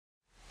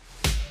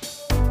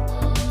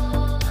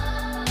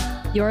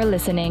You're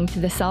listening to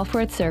The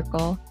Self-Worth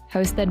Circle,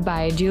 hosted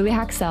by Julie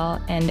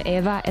Haxel and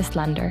Eva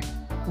Estlander.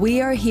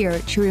 We are here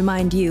to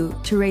remind you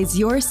to raise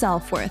your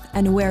self-worth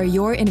and wear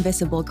your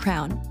invisible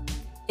crown.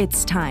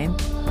 It's time.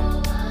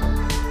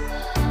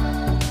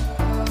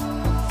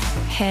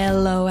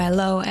 Hello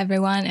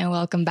everyone, and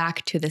welcome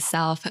back to The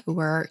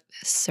Self-Worth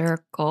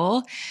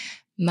Circle.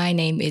 My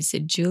name is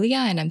Julia,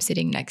 and I'm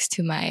sitting next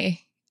to my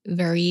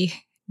very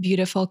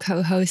beautiful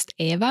co-host,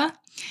 Eva.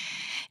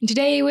 And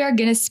today we are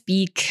going to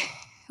speak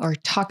or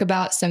talk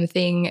about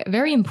something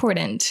very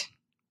important.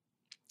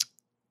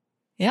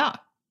 Yeah.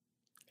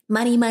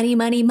 Money, money,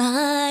 money,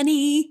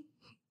 money.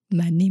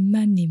 Money,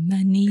 money,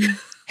 money.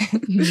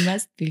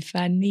 Must be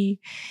funny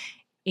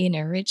in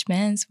a rich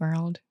man's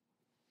world.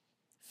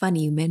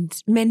 Funny you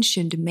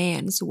mentioned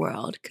man's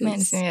world.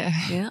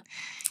 Yeah.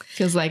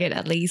 Feels like it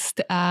at least.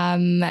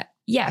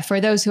 For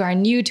those who are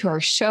new to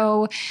our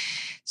show,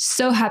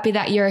 so happy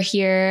that you're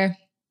here.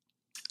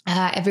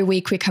 Every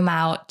week we come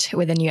out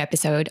with a new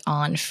episode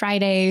on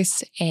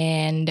Fridays,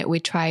 and we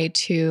try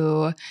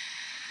to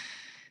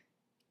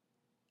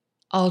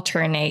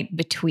alternate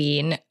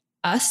between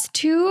us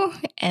two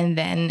and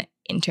then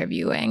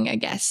interviewing a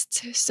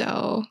guest.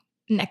 So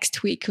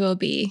next week will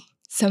be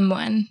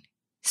someone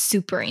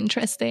super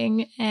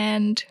interesting,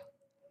 and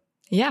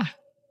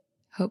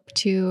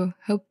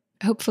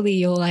hopefully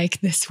you'll like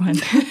this one.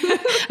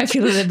 I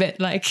feel a little bit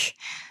like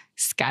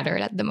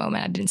scattered at the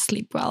moment. I didn't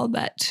sleep well,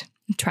 but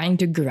I'm trying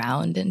to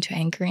ground and to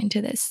anchor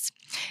into this.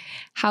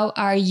 How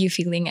are you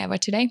feeling, Eva,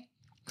 today?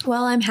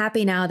 Well, I'm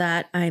happy now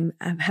that I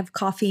have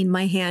coffee in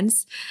my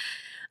hands.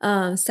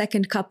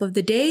 Second cup of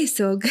the day,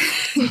 so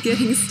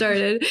getting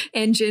started,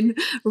 engine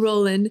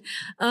rolling.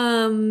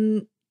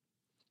 I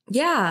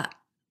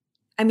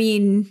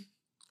mean,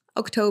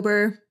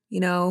 October,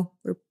 I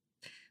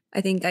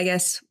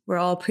guess we're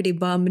all pretty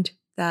bummed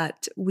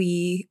that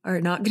we are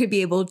not going to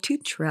be able to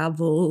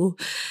travel.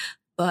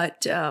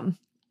 But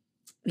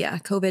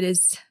COVID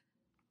is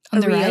on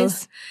the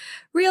rise.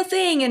 Real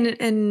thing,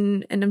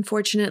 and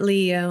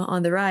unfortunately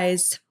on the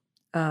rise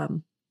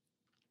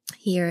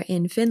here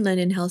in Finland,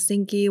 in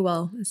Helsinki.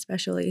 Well,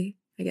 especially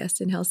I guess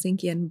in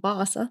Helsinki and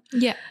Vaasa.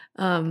 Yeah.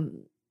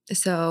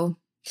 So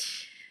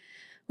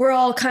we're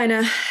all kind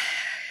of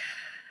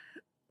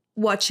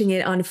watching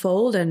it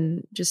unfold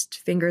and just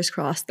fingers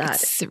crossed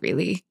that it's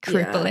really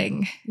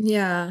crippling.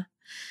 Yeah.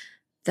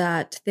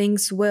 That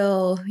things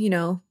will,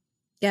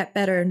 get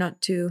better.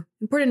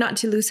 Important not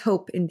to lose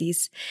hope in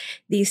these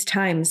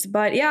times.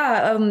 But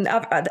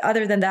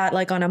other than that,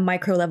 like on a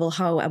micro level,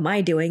 how am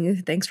I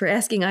doing? Thanks for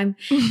asking. I'm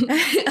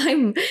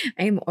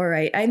all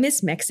right. I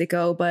miss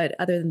Mexico, but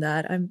other than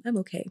that, I'm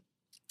okay.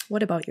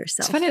 What about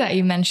yourself? It's funny that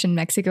you mentioned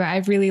Mexico. I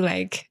really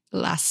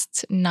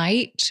last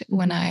night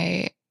when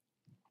I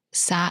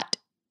sat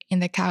in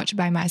the couch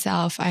by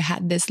myself, I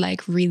had this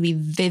really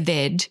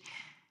vivid.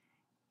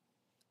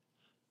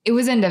 It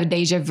wasn't a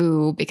deja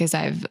vu because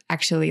I've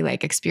actually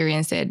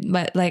experienced it,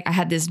 but I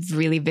had this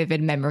really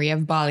vivid memory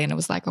of Bali, and I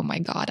was like, oh my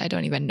God, I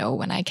don't even know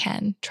when I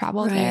can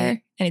travel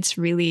there. And it's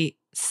really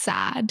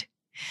sad,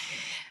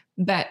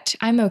 but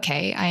I'm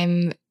okay.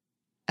 I'm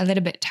a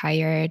little bit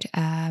tired.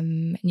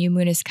 New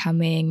moon is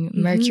coming.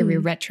 Mercury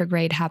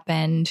retrograde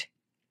happened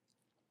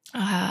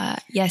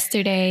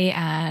yesterday,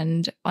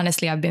 and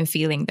honestly, I've been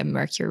feeling the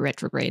Mercury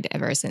retrograde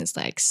ever since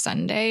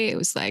Sunday. It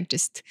was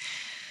just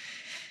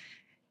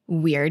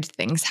weird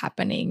things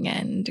happening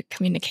and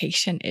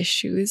communication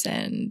issues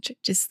and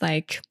just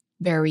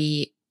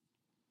very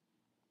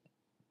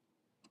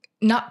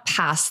not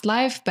past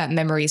life, but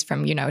memories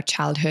from,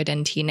 childhood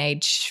and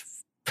teenage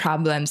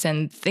problems,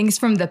 and things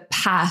from the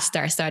past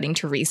are starting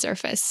to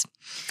resurface.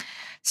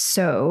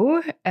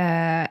 So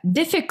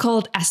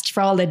difficult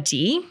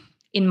astrology,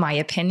 in my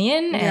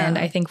opinion. Yeah. And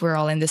I think we're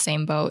all in the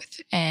same boat.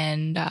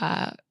 And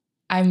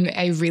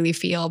I really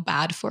feel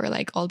bad for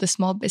all the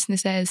small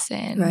businesses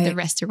and the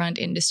restaurant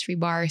industry.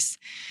 Bars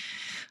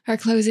are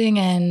closing,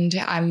 and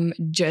I'm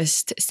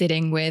just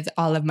sitting with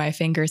all of my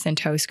fingers and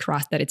toes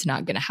crossed that it's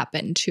not going to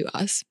happen to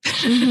us.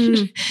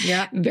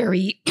 Yeah.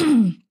 Very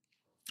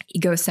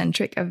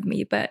egocentric of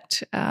me,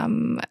 but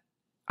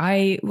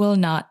I will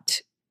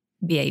not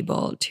be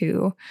able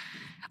to.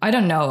 I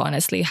don't know,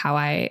 honestly,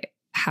 how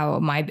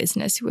my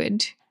business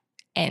would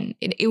end.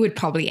 It would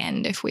probably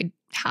end if we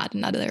had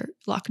another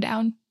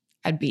lockdown.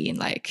 I'd be in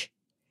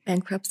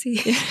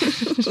bankruptcy.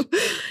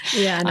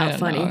 Yeah, not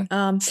funny.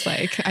 It's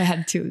I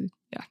had to.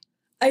 Yeah.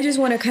 I just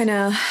want to kind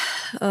of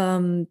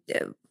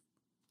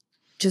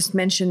just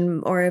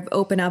mention or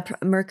open up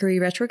Mercury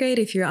retrograde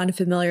if you're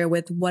unfamiliar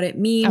with what it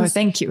means. Oh,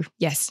 thank you.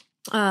 Yes.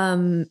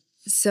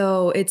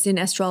 So it's in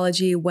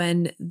astrology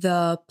when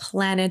the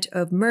planet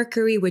of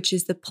Mercury, which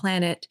is the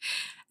planet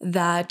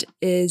that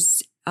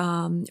is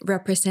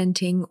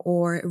representing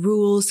or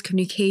rules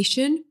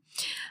communication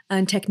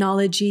and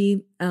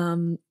technology,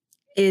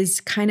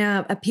 is kind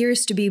of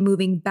appears to be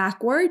moving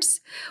backwards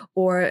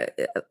or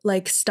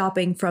like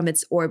stopping from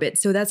its orbit.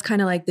 So that's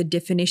kind of like the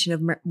definition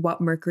of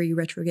what Mercury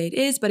retrograde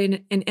is. But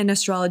in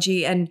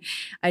astrology, and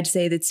I'd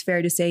say that's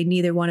fair to say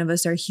neither one of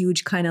us are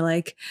huge kind of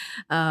like,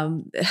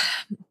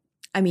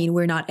 I mean,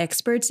 we're not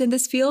experts in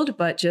this field,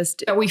 but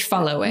just we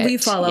follow it. We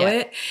follow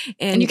it,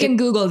 and you can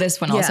Google this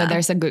one also. Yeah.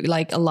 There's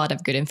a lot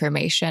of good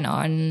information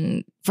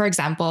on, for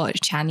example,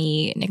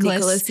 Chani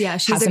Nicholas. Yeah,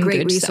 she's a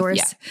great resource.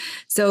 Yeah.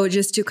 So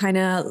just to kind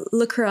of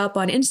look her up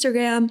on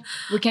Instagram,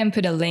 we can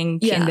put a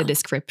link in the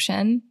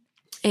description,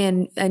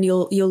 and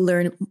you'll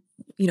learn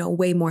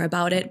way more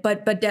about it.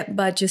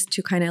 But just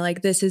to kind of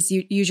like, this is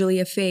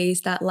usually a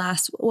phase that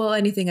lasts, well,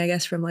 anything I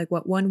guess from like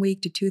 1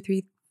 week to 2,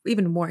 3.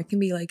 Even more. It can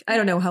be like, I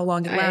don't know how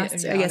long it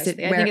lasts. I guess I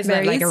think it's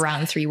like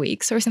around 3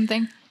 weeks or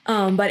something.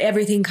 But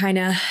everything kind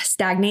of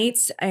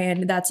stagnates.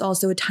 And that's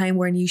also a time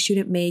when you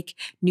shouldn't make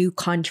new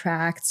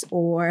contracts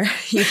or,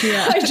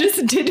 I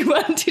just did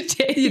one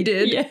today. You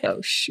did? Yeah.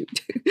 Oh,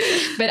 shoot.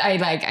 But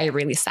I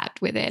really sat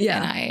with it.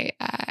 Yeah. And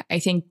I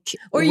think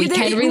or we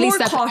can really more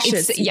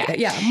cautious.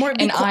 More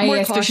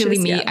especially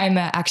me, yeah. I'm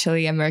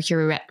actually a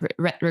Mercury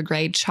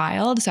retrograde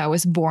child. So I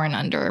was born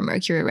under a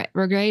Mercury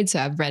retrograde. So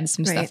I've read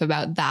some stuff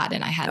about that.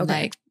 And I had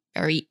like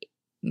very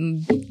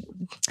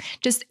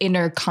just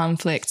inner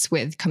conflicts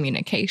with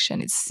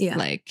communication. It's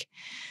like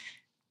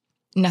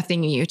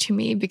nothing new to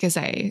me, because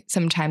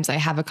sometimes I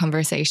have a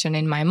conversation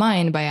in my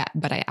mind,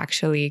 but I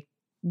actually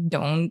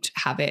don't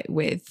have it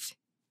with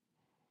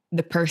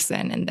the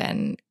person. And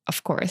then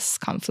of course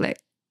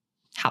conflict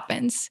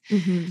happens,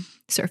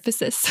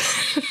 surfaces.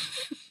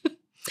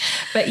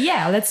 But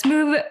yeah, let's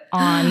move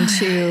on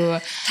to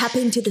tap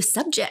into the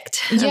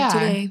subject of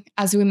today.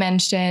 As we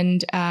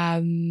mentioned,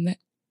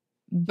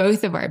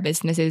 both of our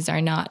businesses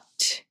are not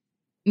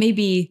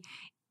maybe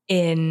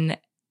in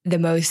the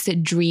most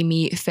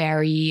dreamy,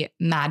 fairy,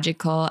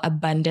 magical,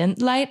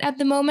 abundant light at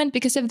the moment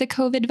because of the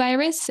COVID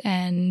virus.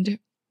 And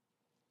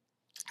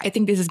I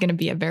think this is going to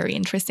be a very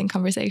interesting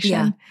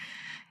conversation,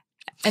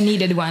 a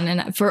needed one.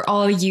 And for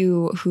all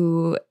you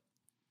who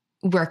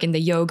work in the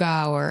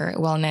yoga or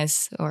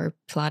wellness or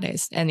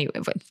Pilates, anyway,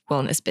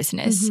 wellness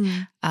business,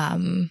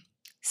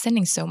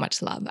 sending so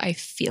much love. I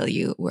feel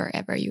you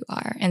wherever you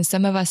are. And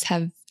some of us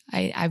have,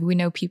 we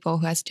know people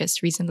who has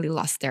just recently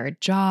lost their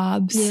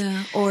jobs,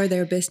 or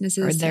their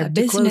businesses, or their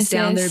businesses, close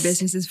down their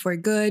businesses for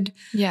good.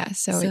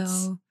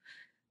 So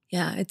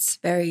it's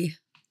very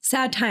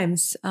sad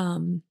times,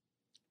 to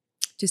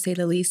say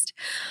the least.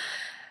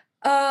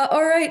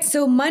 All right,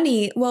 so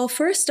money. Well,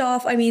 first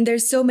off, I mean,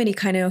 there's so many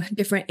kind of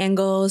different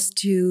angles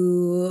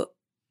to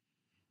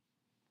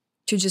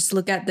just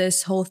look at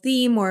this whole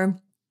theme, or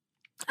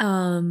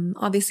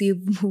obviously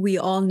we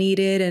all need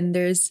it, and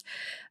there's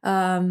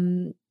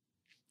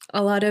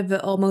a lot of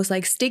almost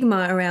like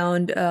stigma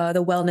around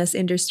the wellness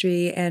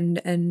industry and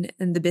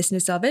the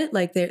business of it.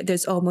 Like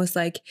there's almost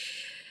like,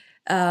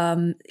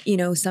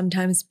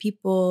 sometimes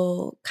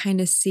people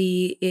kind of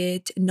see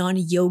it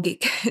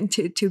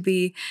non-yogic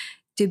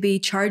to be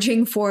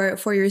charging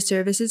for your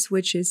services,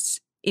 which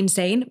is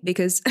insane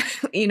because,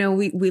 we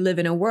live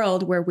in a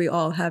world where we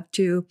all have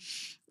to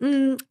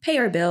pay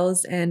our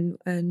bills and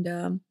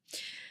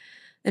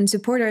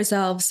support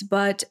ourselves.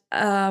 But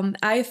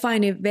I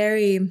find it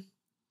very,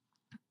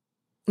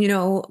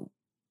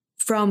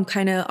 from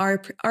kind of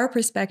our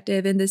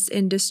perspective in this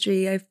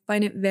industry, I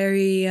find it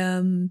very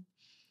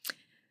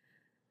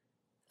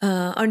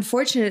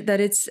unfortunate that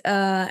it's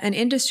an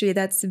industry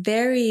that's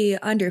very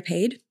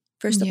underpaid,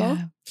 first of all.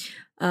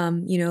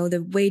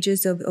 The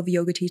wages of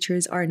yoga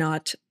teachers are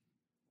not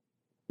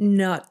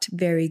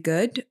very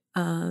good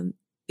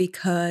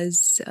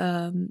because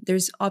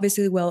there's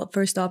obviously,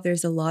 first off,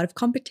 there's a lot of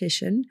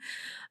competition.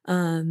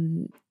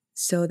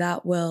 So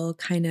that will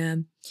kind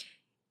of,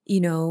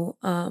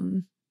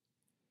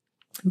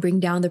 bring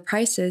down the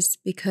prices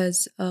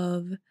because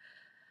of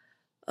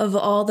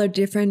all the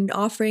different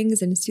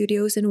offerings and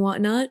studios and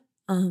whatnot.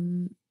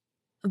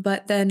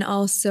 But then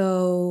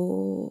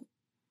also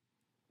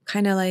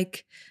kind of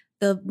like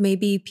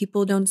maybe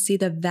people don't see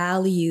the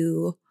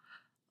value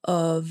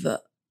of,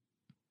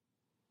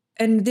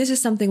 and this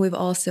is something we've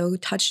also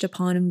touched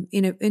upon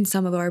in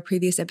some of our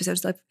previous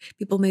episodes, like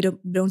people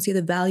don't see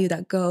the value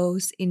that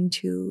goes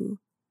into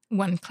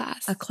one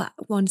class,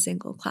 one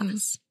single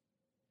class.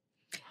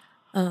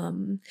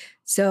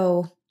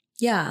 So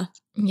yeah.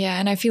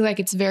 And I feel like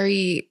it's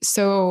very,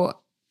 so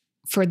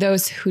for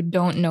those who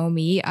don't know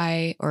me,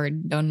 or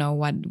don't know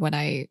what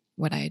I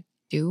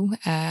do,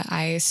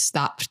 I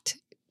stopped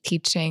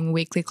teaching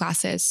weekly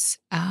classes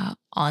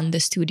on the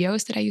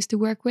studios that I used to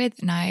work with,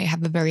 and I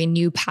have a very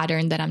new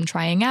pattern that I'm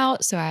trying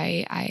out. So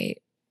I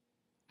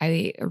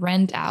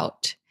rent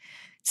out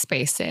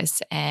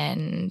spaces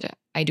and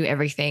I do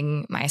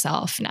everything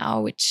myself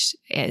now, which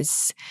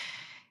is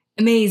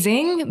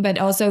amazing, but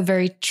also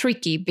very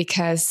tricky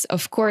because,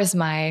 of course,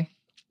 my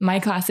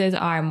classes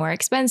are more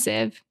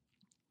expensive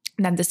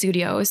than the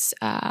studios.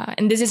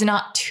 And this is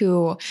not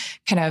to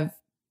kind of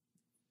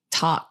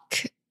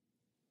talk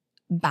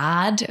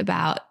bad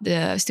about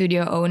the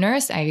studio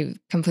owners. I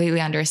completely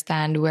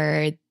understand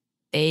where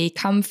they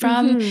come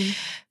from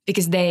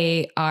because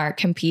they are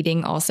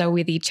competing also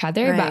with each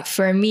other. Right. But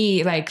for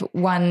me, like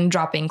one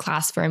drop-in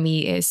class for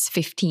me is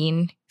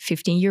 15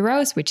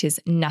 euros, which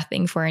is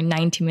nothing for a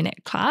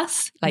 90-minute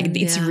class. Like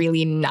it's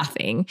really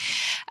nothing.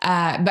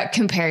 But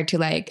compared to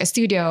like a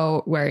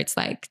studio where it's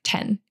like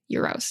 10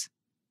 euros.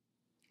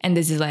 And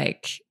this is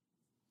like,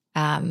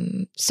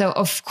 so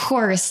of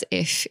course,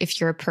 if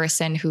you're a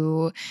person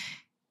who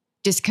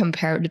just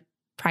compared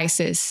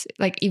prices,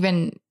 like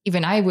even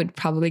I would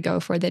probably go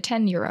for the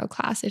 10 euro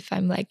class if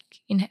I'm like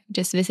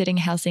just visiting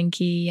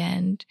Helsinki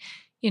and,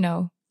 you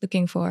know,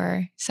 looking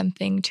for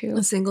something to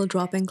a single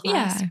drop-in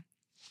class. Yeah.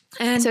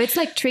 And so it's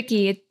like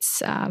tricky.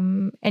 It's,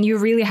 and you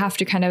really have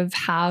to kind of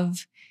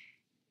have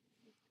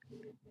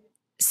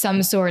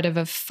some sort of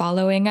a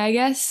following, I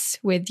guess,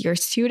 with your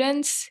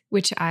students,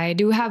 which I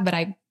do have, but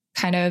I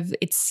kind of,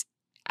 it's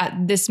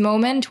at this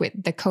moment with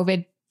the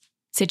COVID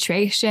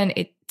situation,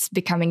 it's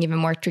becoming even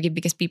more tricky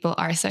because people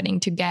are starting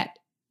to get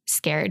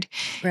scared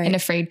and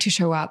afraid to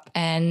show up.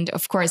 And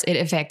of course, it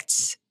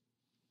affects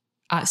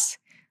us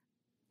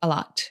a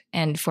lot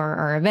and for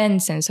our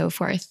events and so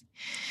forth.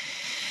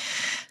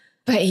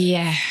 But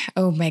yeah,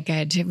 oh my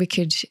God, we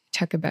could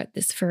talk about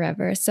this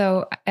forever.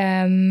 So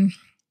I'm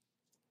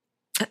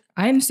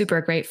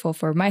super grateful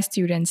for my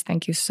students.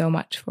 Thank you so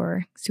much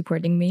for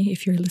supporting me.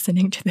 If you're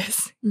listening to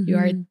this, you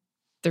are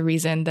the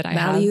reason that I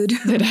valued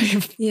have,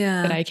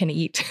 that I can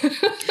eat.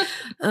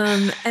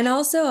 And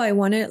also I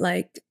want to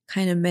like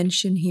kind of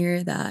mention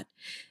here that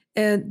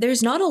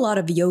there's not a lot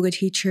of yoga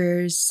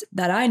teachers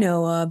that I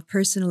know of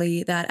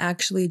personally that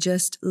actually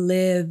just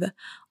live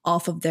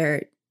off of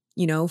their,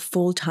 you know,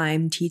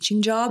 full-time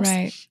teaching jobs.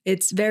 Right.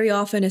 It's very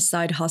often a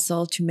side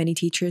hustle to many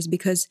teachers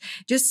because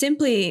just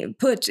simply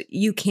put,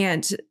 you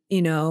can't,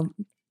 you know,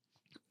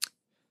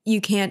 you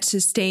can't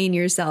sustain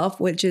yourself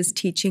with just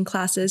teaching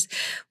classes.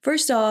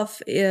 First off,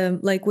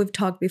 like we've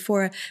talked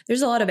before,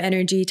 there's a lot of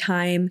energy,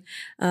 time,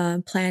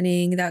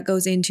 planning that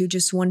goes into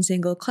just one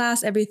single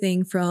class,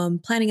 everything from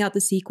planning out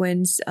the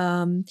sequence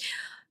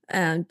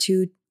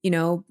to, you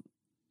know,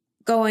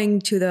 going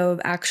to the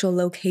actual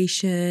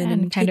location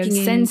and kind of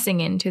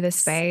sensing into the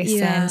space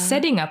and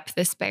setting up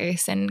the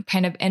space and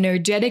kind of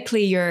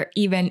energetically you're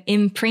even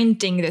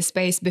imprinting the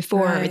space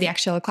before the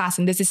actual class.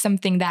 And this is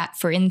something that,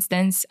 for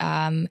instance,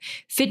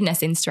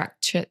 fitness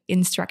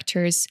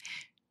instructors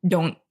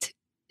don't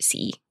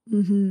see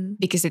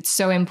because it's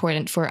so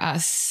important for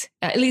us,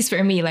 at least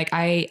for me. Like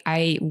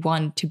I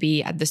want to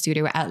be at the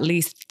studio at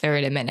least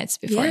 30 minutes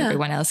before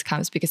everyone else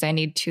comes because I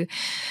need to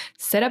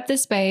set up the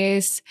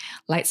space,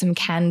 light some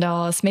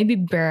candles, maybe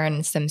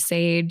burn some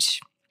sage.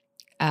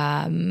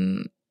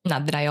 Not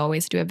that I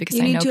always do it because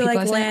I know people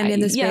like land in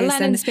the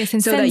space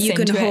and so that you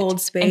can hold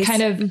space and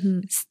kind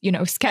of you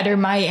know, scatter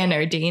my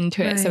energy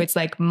into it. So it's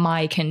like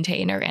my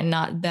container and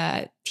not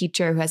the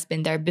teacher who has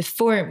been there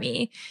before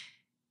me.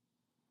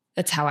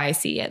 That's how I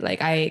see it.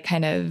 Like I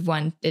kind of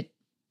want it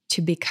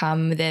to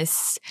become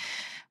this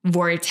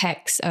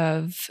vortex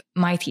of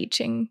my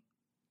teaching.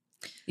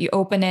 You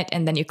open it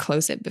and then you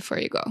close it before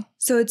you go.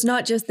 So it's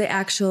not just the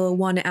actual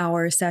 1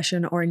 hour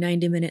session or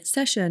 90-minute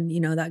session, you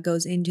know, that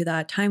goes into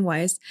that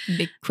time-wise.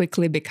 It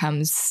quickly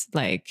becomes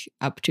like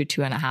up to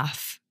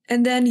 2.5.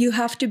 And then you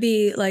have to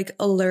be like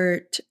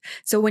alert.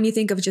 So when you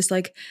think of just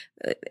like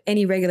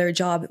any regular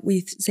job,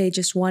 we say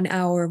just 1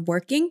 hour of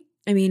working.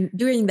 I mean,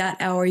 during that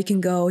hour, you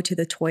can go to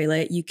the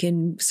toilet, you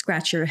can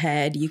scratch your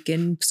head, you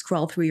can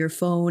scroll through your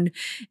phone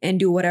and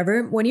do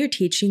whatever. When you're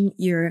teaching,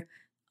 you're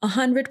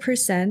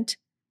 100%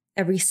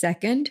 every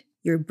second.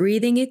 You're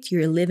breathing it,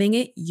 you're living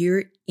it,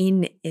 you're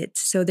in it.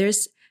 So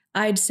there's,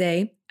 I'd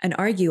say, and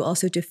argue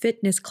also to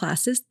fitness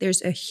classes,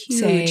 there's a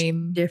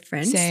huge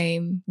difference.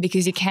 Same,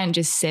 because you can't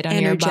just sit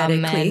on your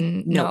bum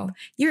and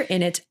you're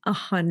in it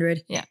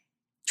 100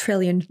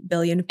 trillion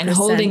billion %. And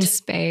holding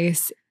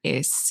space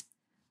is...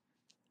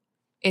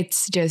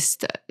 It's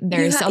just,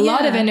 there's a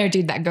lot of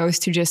energy that goes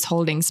to just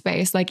holding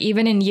space. Like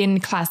even in yin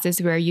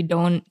classes where you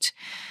don't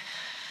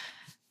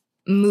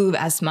move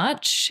as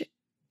much,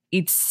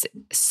 it's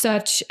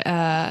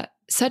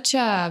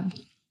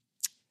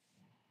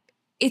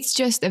it's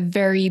just a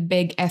very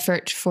big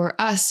effort for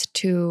us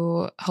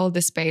to hold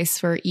the space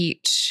for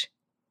each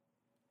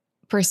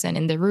person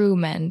in the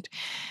room. And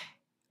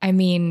I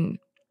mean,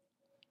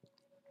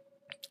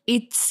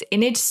 it's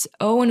in its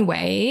own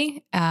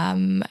way,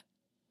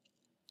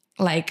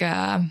 like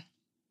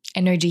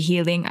energy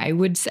healing, I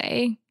would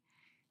say.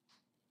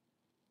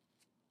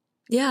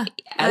 Yeah.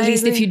 At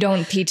least if you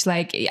don't teach,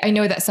 like, I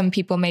know that some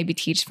people maybe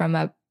teach from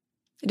a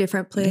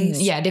different place.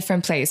 Yeah,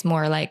 different place.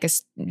 More like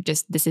this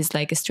is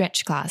like a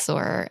stretch class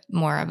or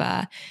more of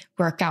a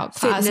workout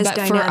class. Fitness but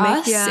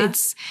dynamic, for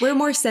us, we're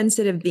more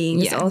sensitive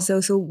beings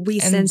also. So we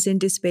sense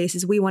into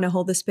spaces. We want to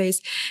hold the space.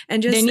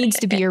 And just there needs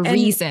to be a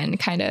reason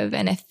kind of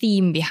and a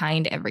theme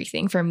behind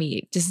everything. For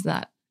me, just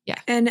that. Yeah.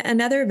 And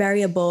another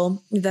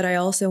variable that I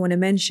also want to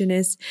mention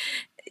is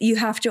you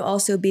have to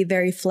also be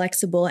very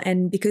flexible.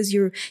 And because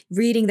you're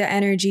reading the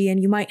energy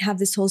and you might have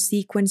this whole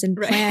sequence and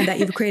plan that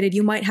you've created,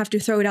 you might have to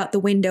throw it out the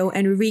window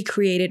and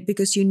recreate it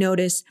because you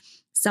notice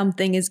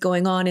something is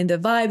going on in the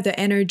vibe, the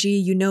energy,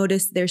 you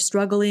notice they're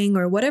struggling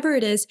or whatever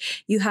it is.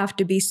 You have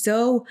to be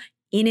so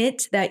in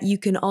it that you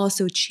can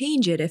also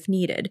change it if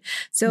needed.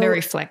 So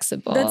very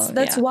flexible.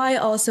 That's why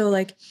also,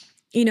 like,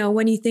 you know,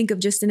 when you think of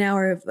just an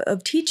hour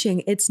of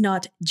teaching, it's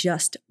not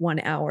just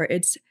 1 hour.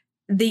 It's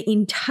the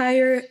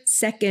entire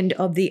second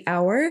of the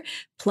hour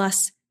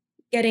plus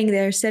getting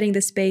there, setting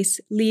the space,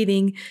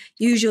 leaving.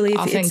 Usually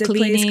if it's a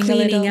place,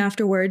 cleaning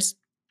afterwards.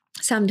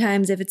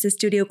 Sometimes if it's a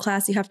studio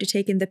class, you have to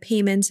take in the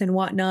payments and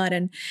whatnot.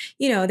 And,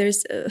 you know,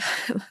 there's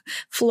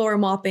floor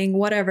mopping,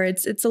 whatever.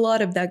 It's a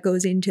lot of that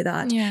goes into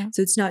that. Yeah.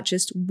 So it's not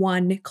just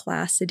one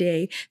class a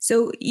day.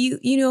 So,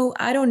 you know,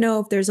 I don't know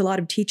if there's a lot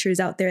of teachers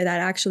out there that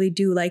actually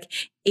do like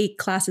 8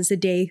 classes a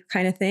day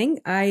kind of thing.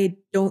 I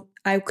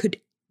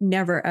could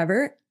never,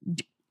 ever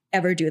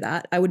do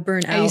that. I would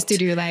burn out. I used to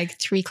do like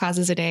 3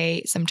 classes a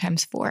day,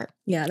 sometimes 4.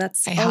 Yeah,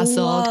 that's I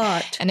hustled.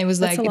 Lot. And it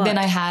was like, then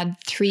I had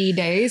 3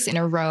 days in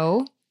a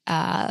row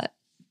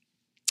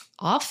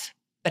off,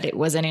 but it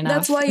wasn't enough.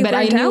 That's why you but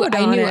burnt out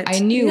on it. I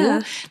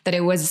knew that it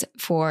was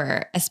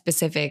for a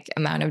specific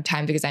amount of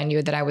time because I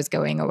knew that I was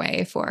going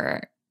away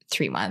for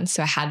 3 months.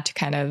 So I had to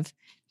kind of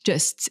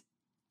just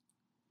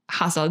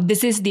hustle.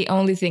 This is the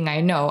only thing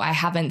I know. I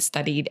haven't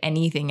studied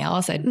anything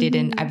else.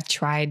 I've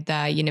tried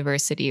the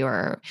university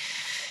or,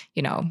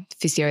 you know,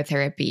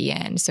 physiotherapy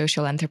and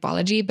social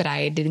anthropology, but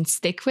I didn't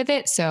stick with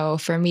it. So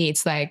for me,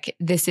 it's like,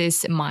 this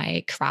is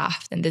my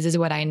craft and this is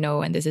what I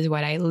know and this is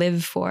what I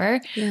live for.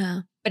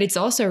 Yeah. But it's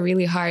also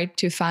really hard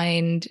to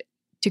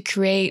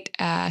create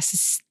a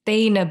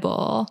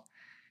sustainable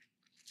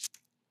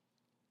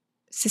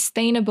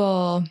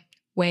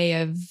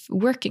way of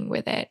working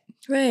with it.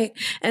 Right.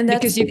 And that's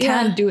because you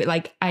can't do it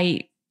like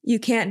you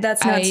can't,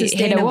 that's not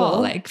sustainable. Hit a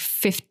wall like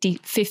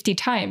 50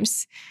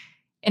 times.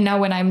 And now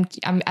when I'm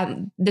at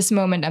this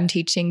moment, I'm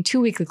teaching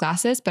 2 weekly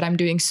classes, but I'm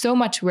doing so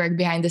much work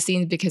behind the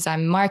scenes because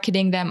I'm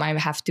marketing them. I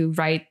have to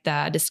write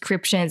the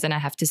descriptions and I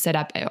have to set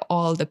up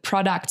all the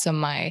products on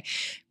my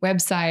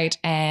website.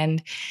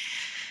 And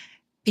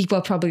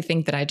people probably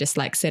think that I just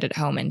like sit at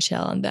home and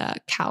chill on the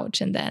couch.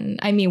 And then,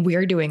 I mean,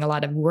 we're doing a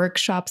lot of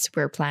workshops.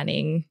 We're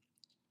planning,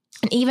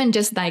 and even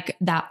just like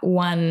that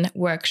one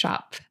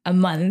workshop a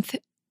month,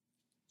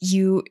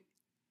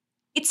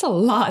 it's a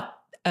lot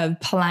of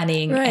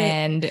planning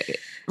and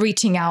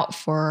reaching out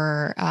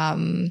for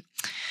the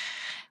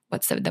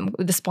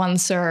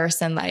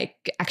sponsors and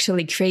like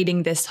actually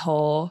creating this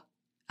whole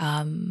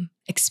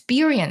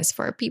experience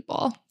for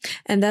people.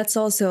 And that's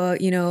also,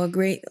 you know, a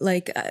great,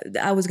 like,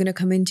 I was going to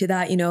come into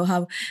that, you know,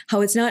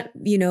 how it's not,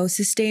 you know,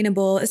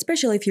 sustainable,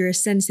 especially if you're a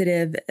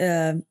sensitive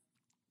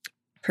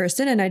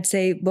person. And I'd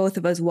say both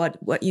of us,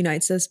 what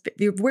unites us,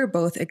 we're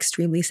both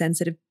extremely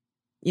sensitive,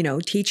 you know,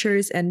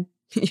 teachers and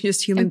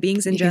just human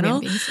beings in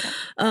general.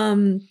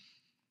 And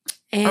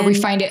or we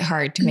find it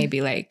hard to maybe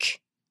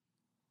like,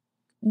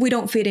 we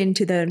don't fit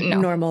into the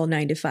normal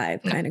 9 to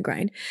 5 kind of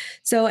grind.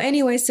 So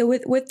anyway, so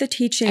with the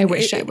teaching, I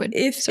wish I would.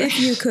 If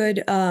you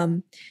could,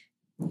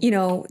 you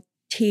know,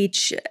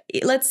 teach,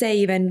 let's say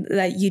even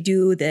that you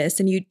do this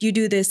and you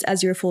do this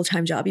as your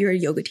full-time job, you're a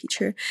yoga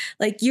teacher,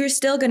 like you're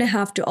still going to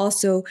have to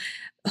also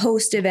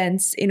host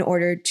events in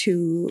order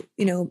to,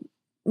 you know,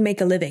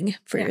 make a living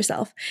for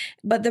yourself.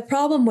 But the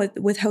problem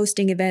with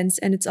hosting events,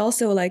 and it's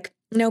also like,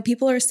 you know,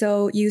 people are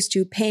so used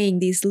to paying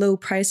these low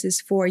prices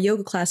for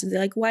yoga classes.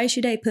 They're like, why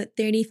should I put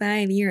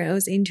 35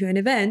 euros into an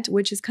event?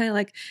 Which is kind of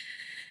like,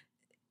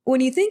 when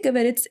you think of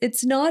it,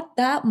 it's not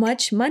that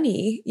much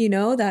money, you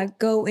know, that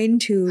go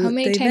into how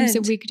many the times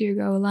event. a week do you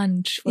go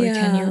lunch for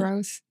 10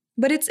 euros?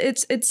 But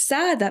it's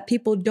sad that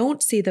people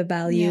don't see the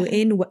value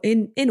in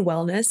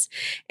wellness,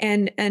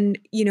 and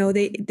you know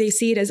they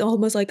see it as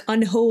almost like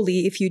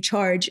unholy if you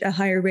charge a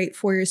higher rate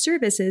for your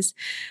services,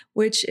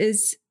 which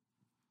is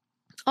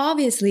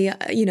obviously,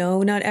 you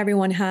know, not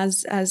everyone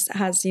has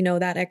you know,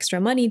 that extra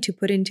money to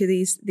put into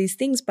these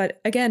things. But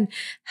again,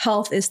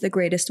 health is the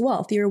greatest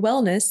wealth. Your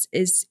wellness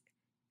is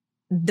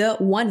the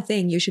one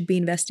thing you should be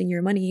investing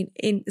your money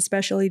in,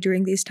 especially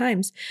during these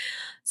times.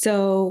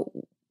 So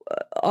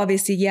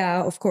obviously,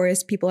 yeah, of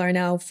course, people are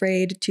now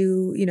afraid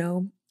to, you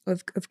know,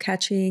 of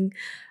catching,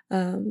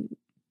 you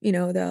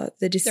know,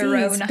 the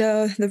disease,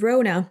 the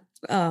Rona,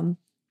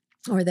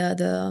 or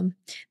the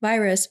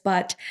virus.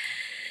 But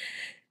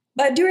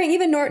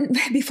during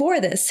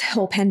before this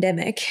whole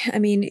pandemic, I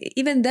mean,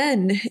 even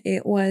then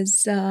it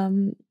was,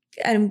 and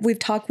we've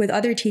talked with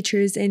other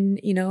teachers in,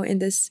 you know, in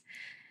this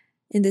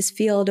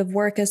field of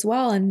work as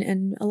well,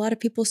 and a lot of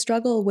people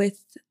struggle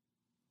with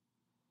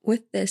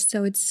this.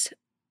 So it's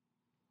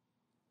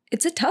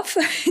a tough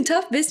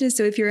business.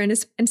 So if you're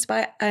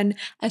an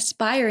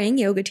aspiring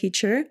yoga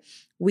teacher,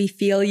 we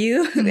feel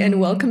you and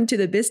welcome to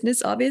the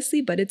business,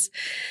 obviously. But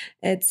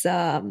it's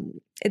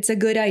a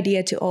good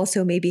idea to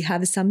also maybe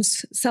have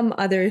some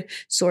other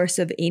source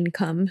of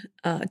income,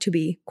 to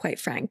be quite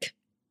frank.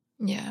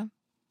 Yeah.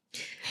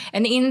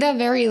 And in the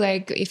very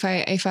like, if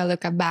I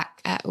look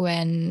back at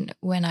when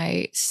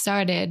I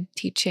started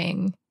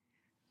teaching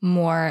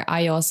more,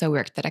 I also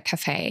worked at a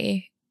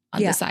cafe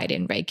on the side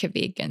in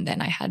Reykjavik, and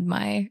then I had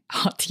my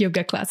hot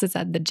yoga classes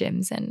at the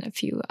gyms and a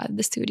few at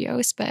the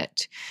studios.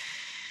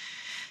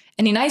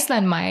 And in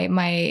Iceland,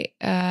 my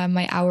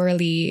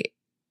hourly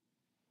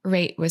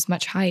rate was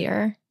much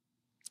higher.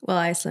 Well,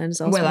 Iceland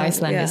is also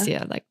is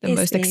like the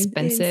most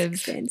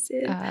expensive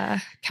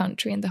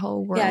country in the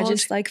whole world. Yeah,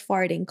 just like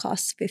farting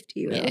costs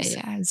 50 euros.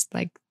 Yeah, it's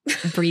like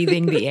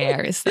breathing the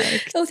air is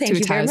like oh, thank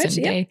 2,000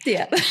 you very much.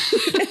 Yeah.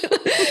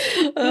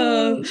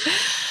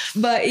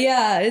 But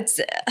yeah,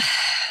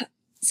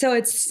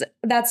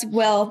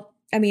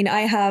 I mean,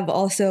 I have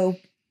also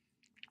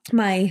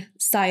my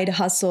side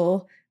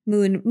hustle,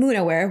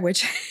 Moonaware,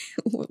 which,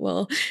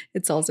 well,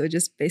 it's also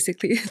just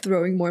basically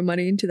throwing more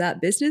money into that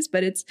business,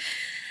 but it's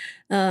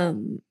a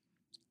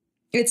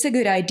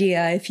good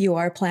idea if you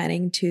are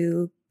planning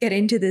to get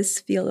into this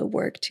field of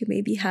work to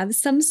maybe have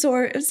some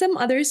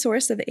other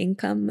source of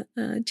income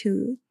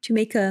to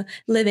make a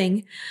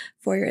living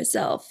for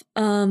yourself.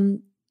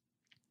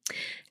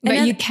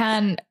 But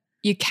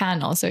you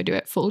can also do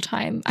it full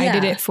time. I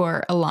did it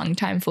for a long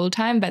time full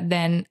time, but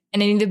then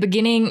in the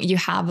beginning you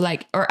have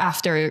like, or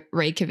after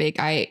Reykjavik,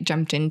 I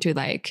jumped into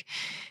like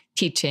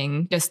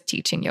teaching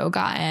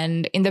yoga,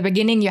 and in the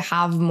beginning you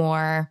have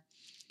more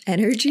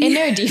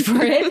energy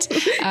for it.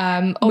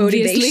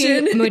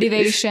 Obviously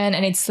motivation,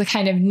 and it's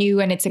kind of new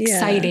and it's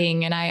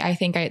exciting. And I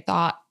think I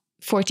thought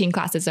 14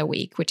 classes a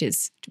week, which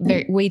is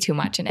way too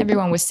much. And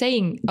everyone was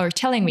saying or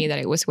telling me that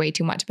it was way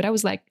too much, but I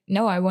was like,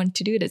 no, I want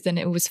to do this. And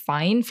it was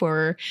fine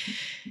for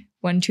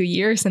 1-2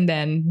 years, and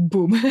then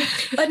boom.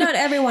 But not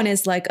everyone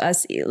is like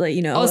us,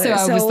 Also,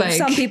 I was like,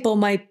 some people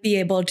might be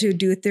able to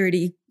do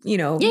 30,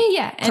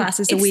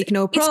 classes a week,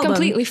 no problem. It's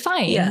completely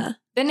fine. Yeah.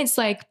 Then it's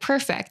like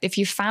perfect if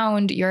you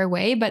found your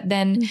way, but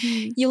then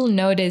you will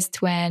notice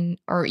when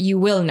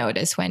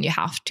you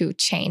have to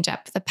change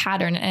up the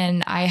pattern.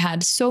 And I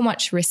had so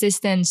much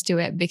resistance to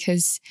it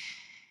because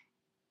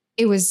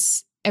it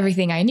was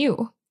everything I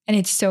knew. And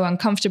it's so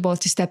uncomfortable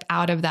to step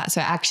out of that.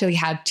 So I actually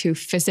had to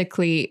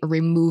physically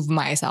remove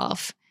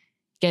myself,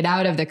 get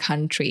out of the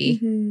country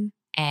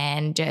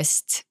and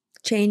just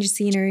change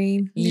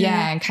scenery.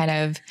 Yeah. And kind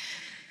of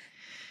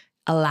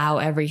allow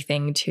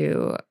everything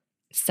to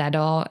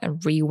settle and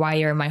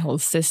rewire my whole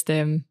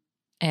system.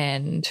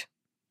 And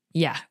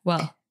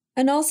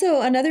and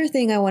also another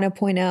thing I want to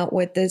point out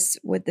with this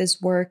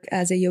work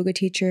as a yoga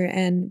teacher,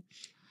 and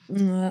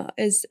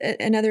is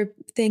another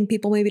thing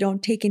people maybe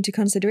don't take into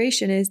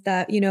consideration, is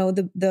that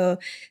the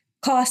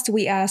cost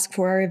we ask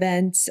for our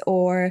events,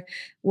 or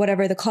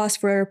whatever the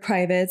cost for our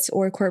privates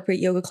or corporate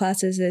yoga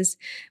classes is,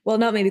 well,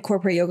 not maybe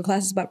corporate yoga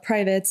classes, but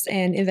privates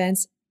and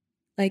events.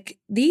 Like,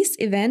 these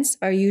events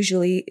are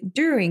usually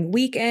during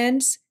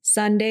weekends,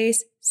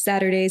 Sundays,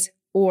 Saturdays,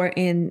 or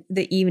in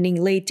the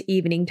evening, late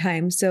evening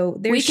time. So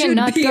we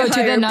cannot go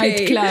to the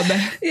nightclub.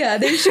 Yeah,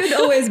 there should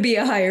always be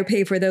a higher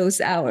pay for those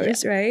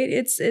hours, right?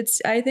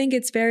 It's. I think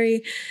it's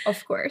very.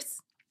 Of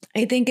course.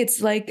 I think it's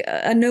like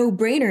a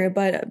no-brainer,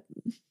 but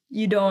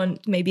you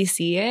don't maybe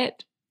see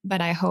it.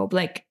 But I hope,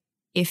 like,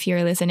 if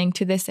you're listening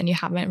to this and you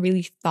haven't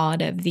really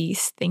thought of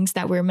these things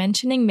that we're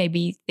mentioning,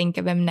 maybe think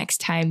of them next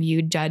time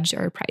you judge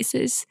our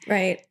prices.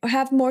 Right. Or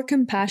have more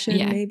compassion,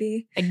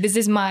 maybe. Like, this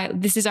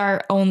is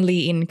our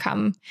only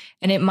income.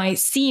 And it might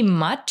seem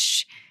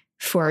much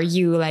for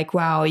you, like,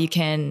 wow, you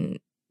can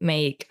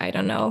make, I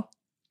don't know,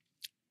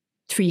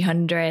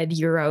 300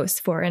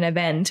 euros for an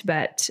event,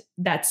 but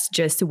that's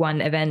just one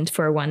event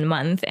for 1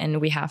 month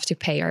and we have to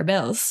pay our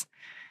bills.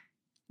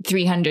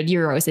 300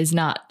 euros is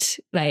not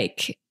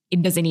like,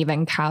 it doesn't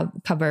even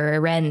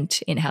cover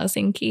rent in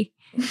Helsinki.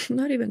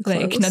 Not even close.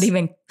 Like, not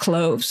even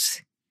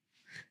close.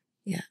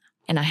 Yeah.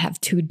 And I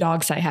have 2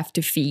 dogs I have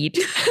to feed.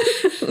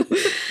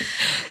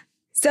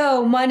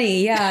 So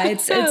money, yeah,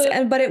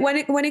 but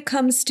when it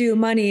comes to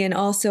money and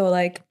also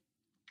like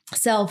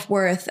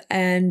self-worth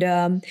and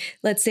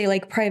let's say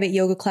like private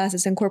yoga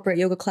classes and corporate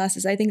yoga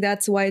classes, I think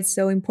that's why it's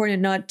so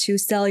important not to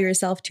sell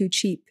yourself too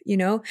cheap,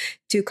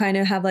 to kind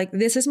of have like,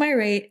 this is my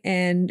rate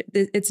and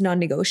it's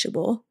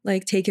non-negotiable,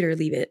 like take it or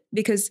leave it.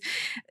 Because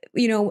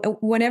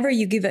whenever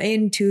you give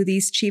in to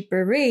these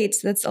cheaper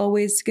rates, that's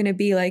always going to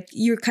be like,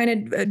 you're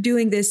kind of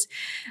doing this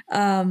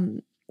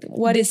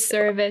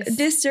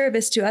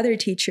disservice to other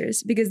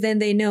teachers, because then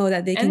they know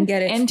that they can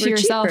get it and for to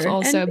yourself cheaper.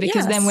 Also, and,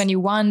 because then when you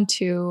want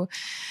to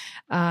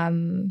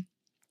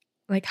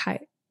like high,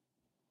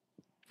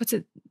 what's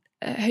it?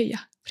 Yeah,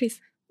 please.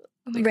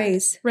 Oh my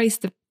raise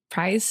the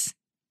price.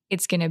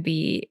 It's gonna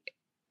be.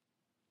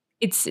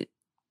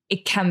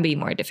 It can be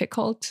more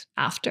difficult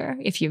after,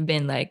 if you've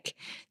been like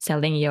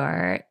selling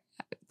your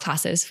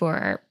classes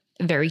for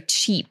a very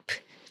cheap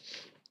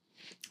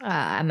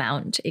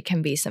amount. It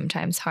can be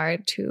sometimes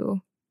hard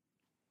to.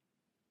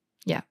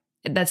 Yeah,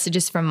 that's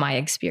just from my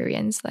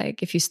experience.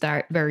 Like, if you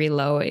start very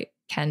low, it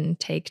can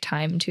take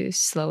time to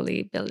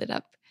slowly build it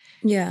up.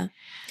 Yeah.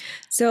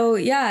 So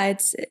yeah,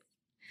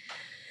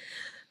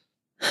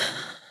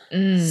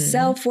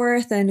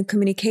 self-worth and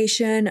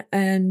communication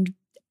and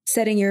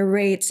setting your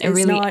rates And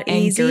is really not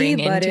easy,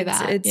 anchoring but into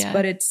that, yeah.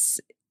 it's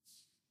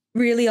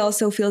really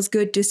also feels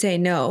good to say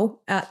no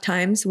at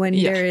times when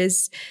Yeah. there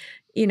is,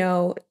 you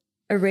know,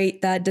 a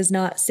rate that does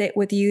not sit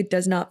with you,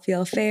 does not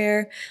feel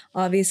fair.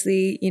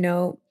 Obviously, you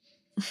know,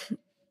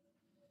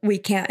 we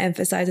can't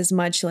emphasize as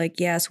much like,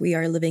 yes, we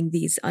are living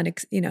these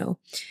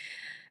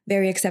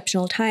very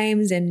exceptional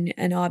times,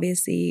 and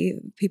obviously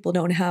people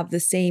don't have the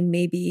same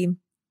maybe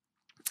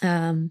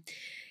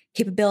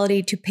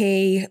capability to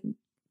pay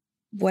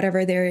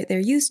whatever they're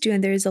used to,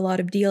 and there's a lot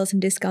of deals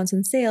and discounts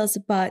and sales,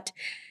 but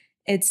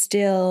it's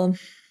still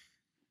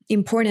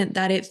important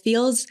that it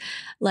feels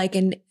like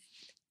an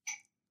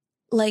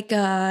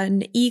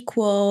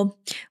equal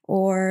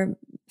or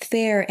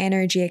fair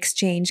energy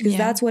exchange, because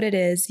that's what it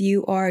is.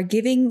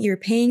 You're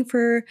paying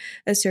for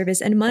a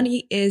service, and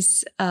money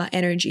is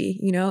energy,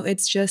 you know.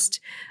 It's just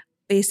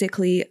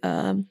basically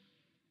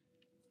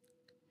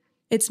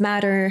it's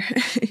matter.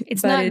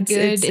 It's not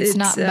good, it's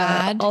not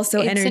bad.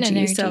 Also it's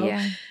energy, so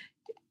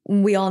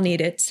we all need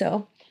it.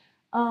 So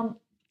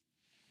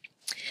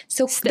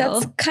Still.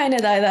 that's kind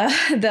of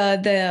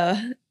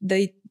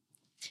the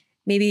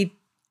maybe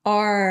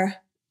our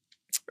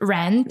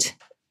rant.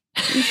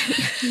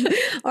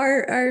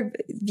 our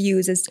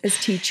views as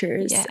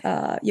teachers,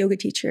 yoga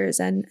teachers,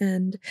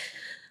 and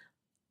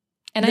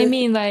I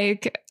mean,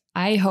 like,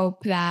 I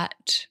hope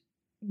that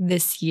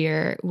this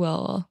year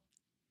will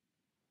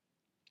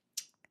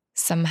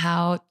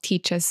somehow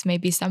teach us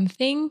maybe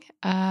something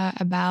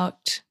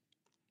about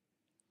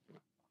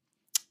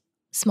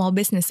small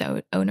business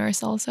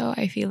owners also.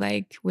 I feel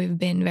like we've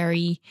been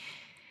very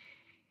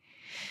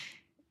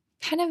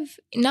kind of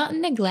not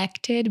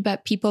neglected,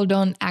 but people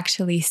don't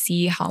actually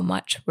see how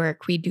much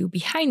work we do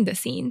behind the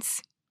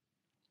scenes.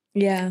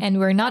 Yeah. And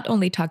we're not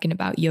only talking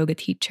about yoga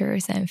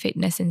teachers and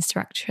fitness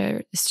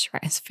instructors.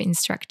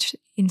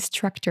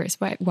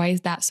 Why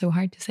is that so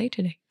hard to say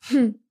today?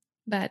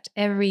 But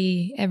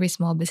every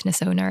small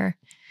business owner,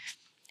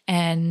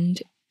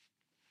 and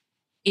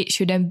it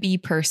shouldn't be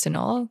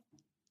personal,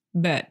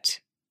 but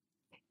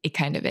it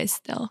kind of is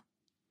still.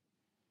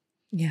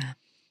 Yeah.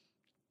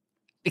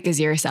 Because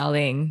you're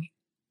selling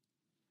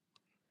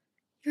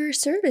your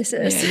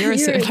services.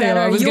 Yeah,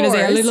 I was going to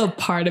say a little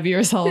part of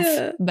yourself,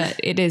 but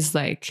it is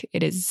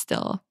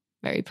still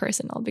very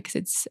personal because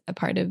it's a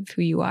part of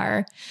who you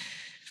are.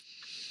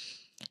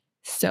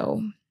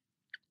 So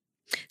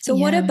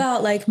what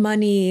about like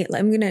money?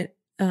 I'm going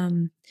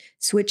to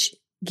switch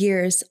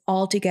gears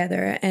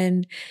altogether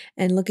and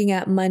looking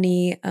at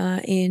money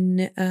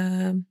in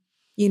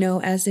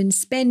as in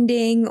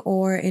spending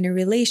or in a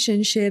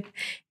relationship,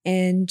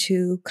 and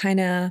to kind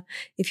of,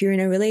 if you're in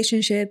a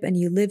relationship and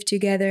you live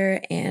together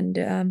and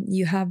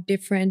you have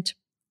different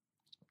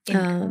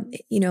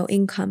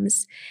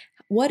incomes,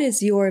 what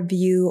is your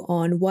view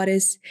on what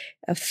is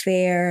a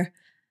fair,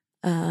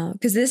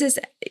 because this is,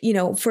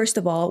 first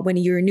of all, when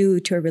you're new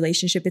to a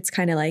relationship, it's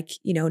kind of like,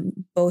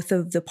 both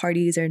of the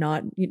parties are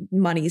not,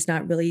 money is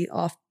not really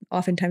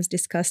oftentimes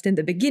discussed in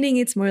the beginning.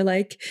 It's more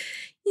like,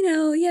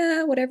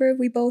 whatever,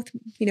 we both,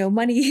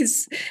 money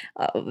is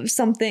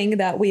something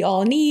that we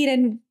all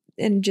need,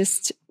 and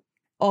just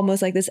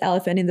almost like this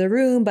elephant in the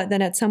room. But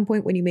then at some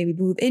point when you maybe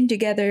move in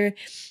together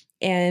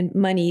and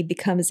money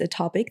becomes a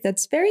topic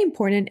that's very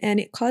important, and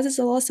it causes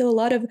also a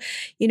lot of,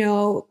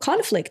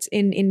 conflict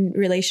in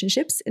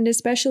relationships, and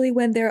especially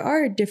when there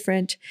are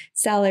different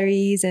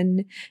salaries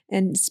and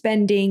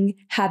spending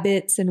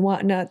habits and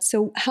whatnot.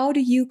 So how do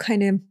you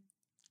kind of,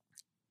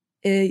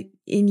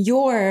 in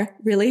your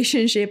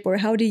relationship, or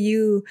how do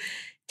you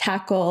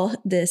tackle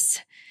this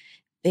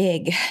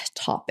big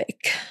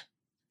topic?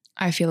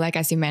 I feel like,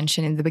 as you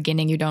mentioned in the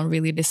beginning, you don't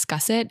really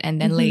discuss it, and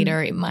then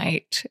later it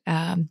might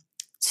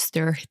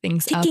stir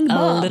things Ticking up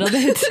bomb. a little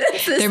bit.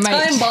 There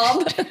might time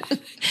bomb.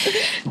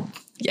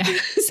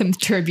 Some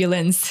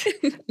turbulence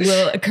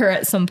will occur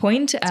at some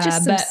point.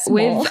 But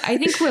I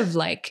think we've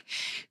like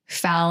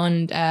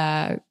found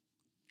a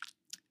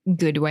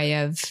good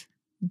way of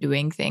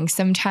doing things.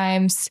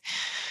 Sometimes,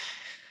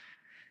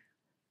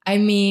 I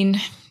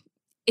mean,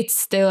 it's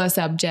still a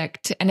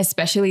subject, and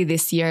especially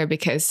this year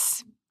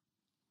because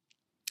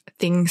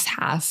things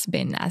has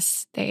been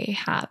as they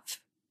have.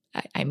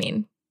 I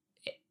mean,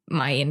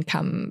 my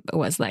income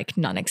was like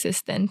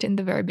non-existent in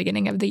the very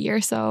beginning of the year,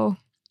 so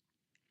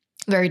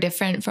very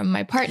different from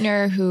my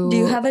partner who... Do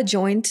you have a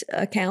joint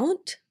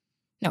account?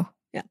 No.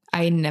 Yeah.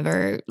 I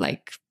never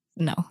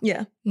no.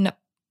 Yeah. No.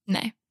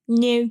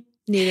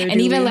 Neither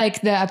and even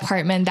like the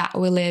apartment that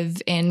we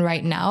live in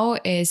right now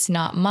is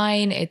not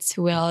mine, it's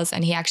Will's.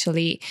 And he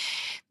actually,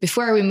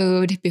 before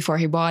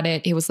he bought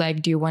it, he was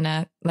like, do you want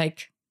to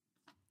like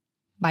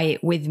buy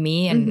it with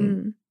me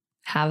and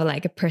have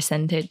like a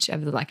percentage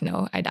of the, like,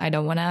 no, I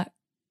don't want to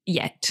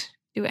yet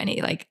do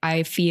any, like,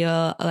 I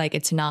feel like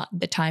it's not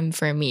the time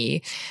for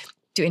me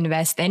to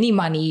invest any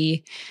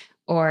money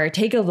or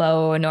take a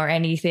loan or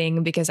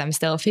anything because I'm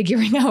still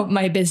figuring out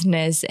my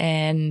business.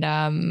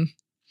 And,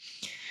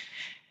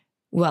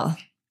 well,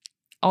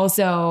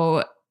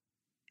 also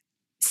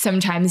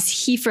sometimes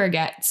he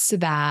forgets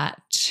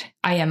that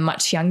I am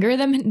much younger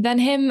than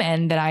him,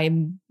 and that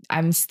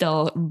I'm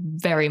still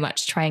very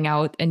much trying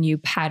out a new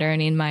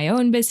pattern in my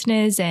own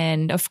business.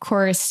 And of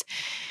course,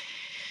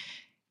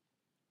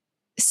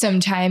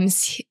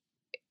 sometimes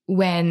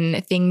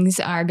when things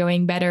are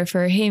going better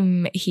for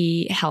him,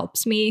 he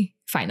helps me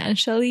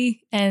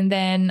financially. And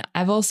then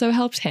I've also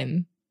helped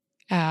him.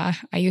 I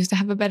used to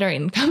have a better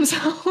income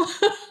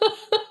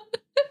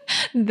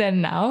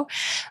than now.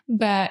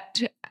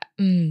 But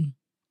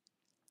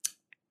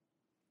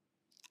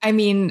I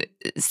mean,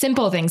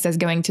 simple things as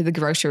going to the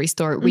grocery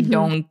store. We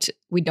don't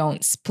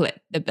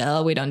split the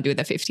bill. We don't do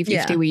the 50-50.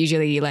 Yeah. We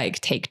usually like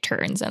take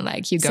turns and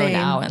like you go Same.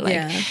 now and like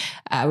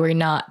Yeah. we're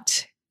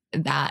not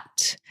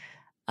that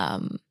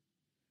I'm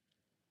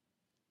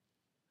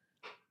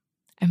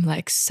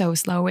like so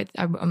slow with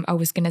I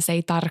was gonna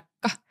say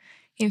tarkka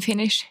in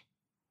Finnish.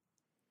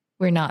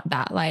 We're not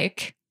that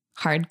like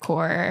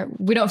hardcore.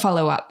 We don't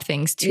follow up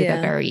things to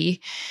the very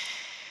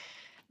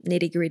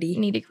nitty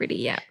gritty.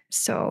 Yeah.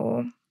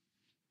 So,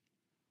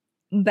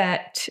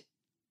 but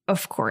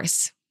of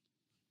course,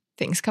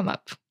 things come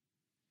up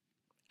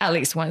at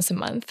least once a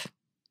month.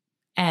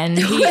 And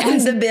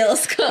when the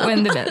bills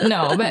come.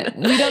 No, but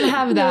we don't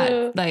have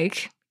that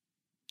like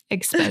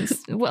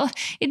expense. Well,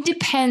 it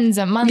depends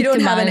a month. You don't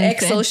to have month an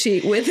Excel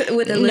sheet with a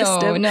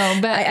list of. No,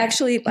 but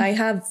I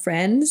have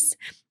friends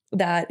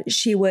that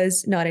she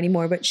was not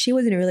anymore, but she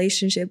was in a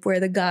relationship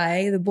where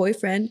the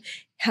boyfriend,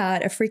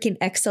 had a freaking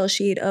Excel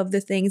sheet of the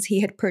things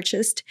he had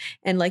purchased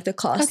and like the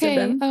cost of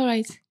them. All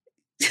right.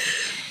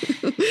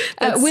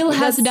 Will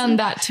has done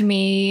that to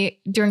me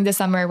during the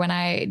summer when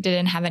I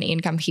didn't have any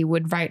income. He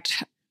would write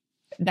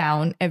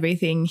down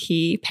everything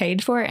he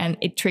paid for, and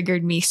it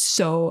triggered me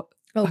so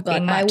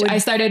fucking much. I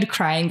started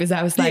crying because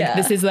I was like,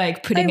 this is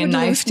like putting a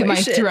knife to my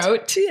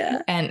throat.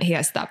 Yeah. And he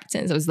has stopped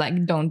since. I was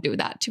like, don't do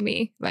that to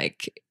me.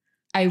 Like,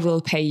 I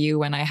will pay you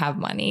when I have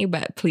money,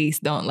 but please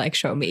don't like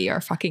show me your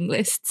fucking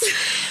lists.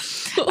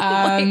 Oh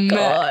my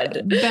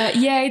God. But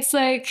yeah, it's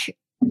like,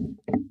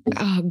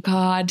 oh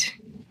God.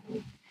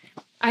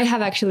 I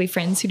have actually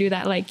friends who do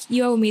that. Like,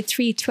 you owe me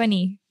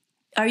 $320.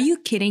 Are you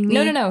kidding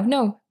me?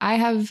 No. I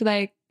have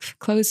like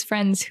close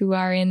friends who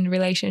are in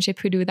relationship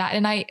who do that.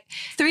 And I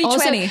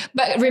 $320.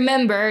 But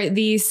remember,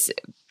 these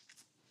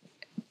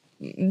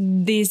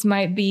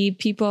might be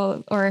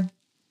people, or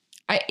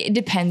it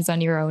depends on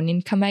your own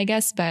income, I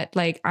guess. But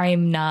like,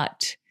 I'm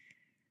not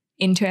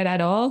into it at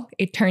all.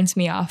 It turns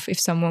me off if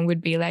someone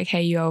would be like,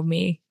 hey, you owe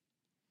me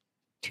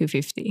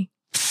 $250.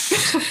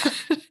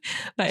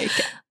 Like,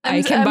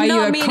 I can buy you a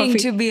coffee. I'm not meaning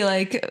to be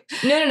like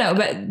no,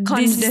 but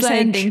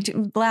condescending,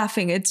 to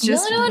laughing. It's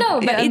just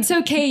no. But it's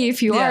okay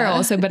if you are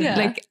also. But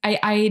like,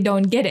 I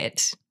don't get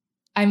it.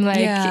 I'm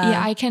like,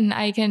 I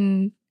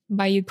can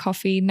buy you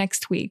coffee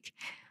next week.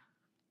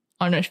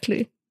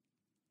 Honestly,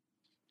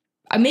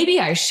 maybe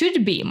I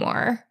should be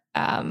more.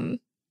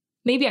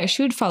 Maybe I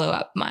should follow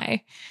up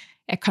my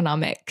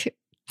economic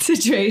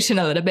situation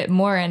a little bit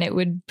more, and it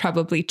would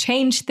probably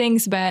change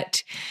things.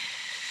 But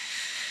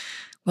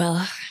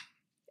well,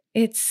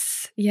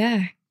 it's,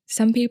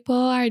 some people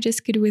are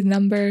just good with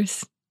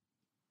numbers.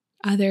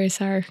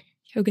 Others are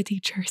yoga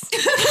teachers.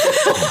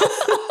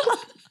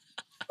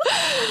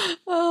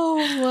 Oh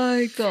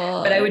my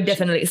God. But I would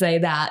definitely say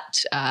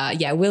that,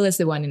 Will is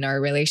the one in our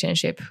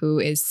relationship who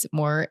is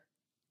more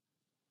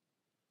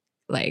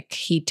like,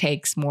 he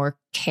takes more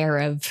care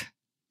of.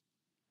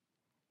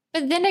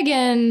 But then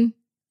again,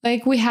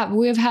 like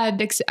I've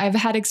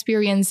had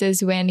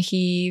experiences when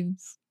he,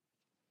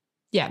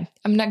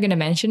 I'm not going to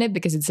mention it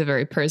because it's a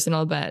very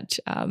personal, but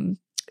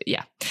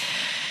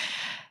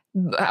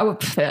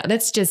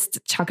let's just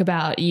talk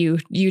about you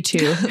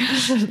two.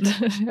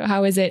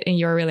 How is it in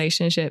your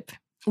relationship?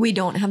 We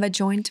don't have a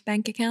joint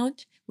bank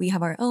account. We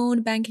have our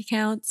own bank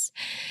accounts,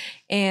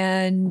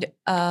 and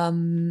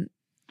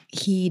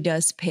he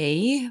does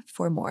pay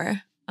for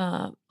more.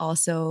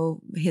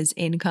 Also, his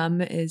income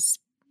is,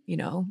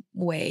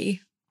 way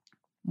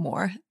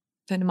more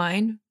than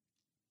mine,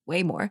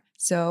 way more.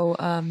 So,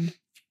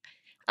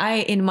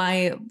 in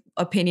my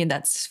opinion,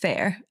 that's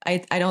fair. I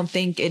don't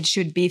think it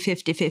should be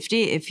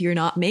 50-50 if you're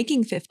not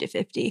making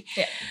 50-50.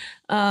 Yeah.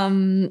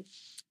 And,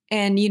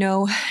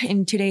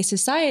 in today's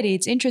society,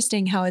 it's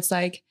interesting how it's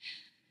like,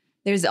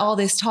 there's all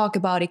this talk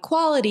about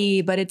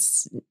equality, but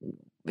it's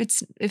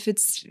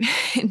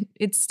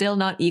still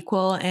not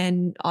equal.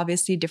 And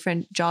obviously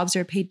different jobs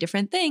are paid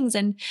different things,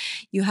 and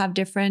you have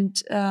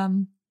different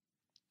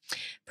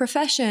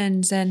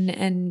professions.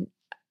 And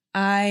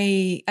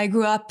I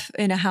grew up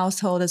in a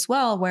household as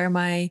well where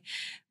my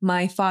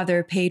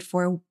father paid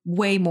for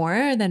way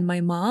more than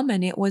my mom,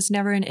 and it was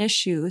never an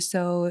issue.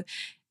 So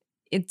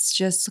it's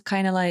just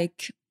kind of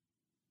like,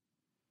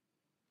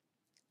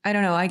 I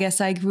don't know, I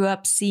guess I grew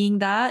up seeing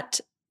that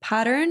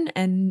pattern,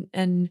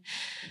 and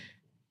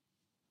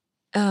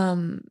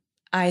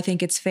I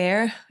think it's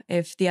fair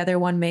if the other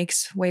one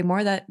makes way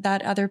more, that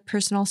other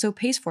person also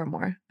pays for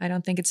more. I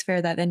don't think it's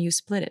fair that then you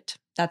split it.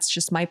 That's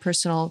just my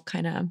personal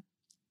kind of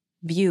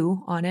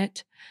view on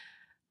it.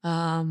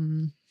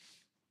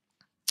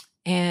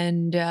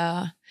 And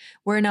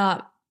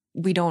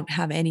we don't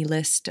have any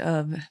list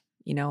of,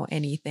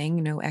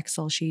 anything, no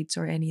Excel sheets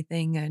or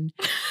anything. And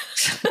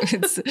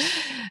it's,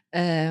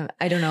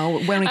 I don't know,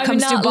 when it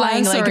comes to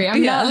buying,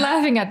 I'm not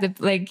laughing at the,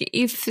 like,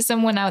 if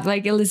someone out,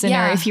 like a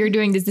listener, if you're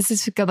doing this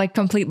is like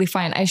completely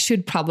fine. I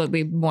should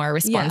probably be more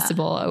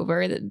responsible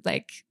over the,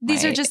 like,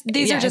 these are just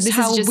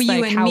how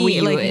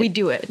we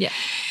do it. Yeah.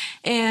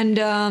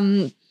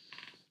 And,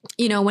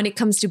 when it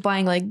comes to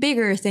buying like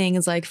bigger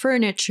things like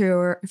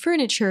furniture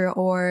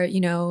or,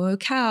 a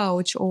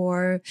couch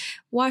or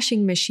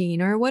washing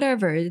machine or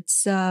whatever,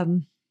 it's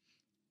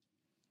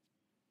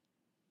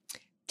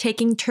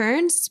taking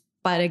turns.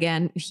 But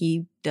again,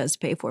 he does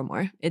pay for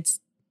more.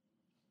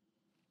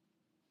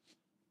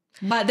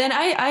 But then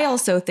I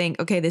also think,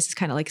 okay, this is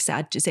kind of like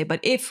sad to say, but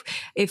if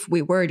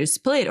we were to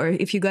split, or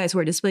if you guys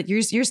were to split,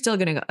 you're still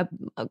going to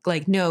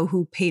like know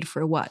who paid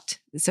for what.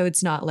 So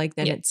it's not like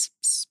then it's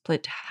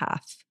split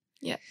half.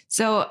 Yeah.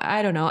 So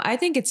I don't know. I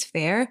think it's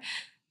fair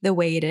the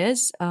way it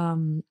is.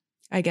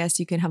 I guess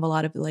you can have a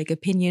lot of like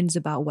opinions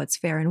about what's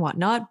fair and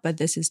whatnot, but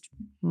this is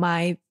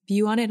my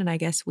view on it. And I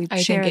guess we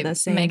share the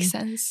same. Makes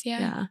sense.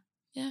 Yeah.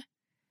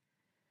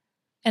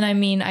 And I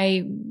mean,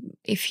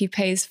 if he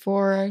pays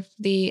for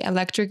the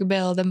electric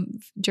bill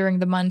during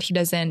the month, he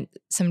doesn't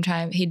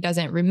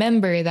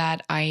remember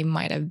that I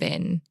might have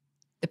been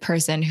the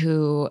person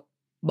who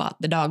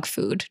bought the dog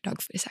food.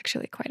 Dog food is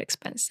actually quite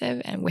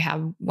expensive. And we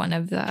have one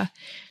of the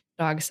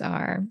dogs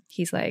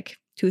he's like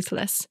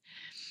toothless.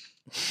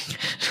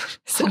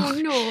 So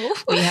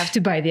we have to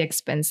buy the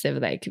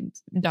expensive like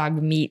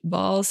dog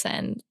meatballs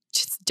and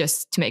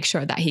just to make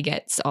sure that he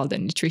gets all the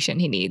nutrition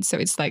he needs. So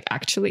it's like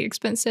actually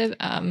expensive.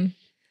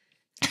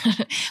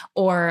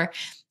 Or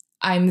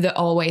I'm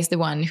always the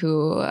one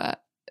who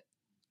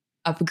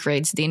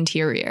upgrades the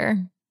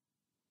interior.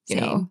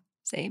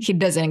 Same. He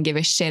doesn't give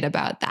a shit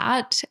about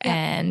that. Yeah.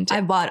 And I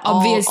bought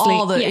all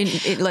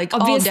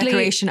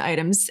decoration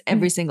items,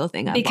 every single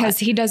thing I bought. Because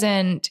he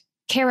doesn't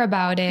care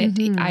about it.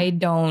 Mm-hmm. I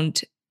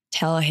don't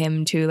tell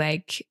him to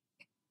like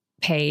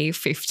pay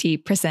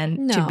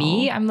 50% to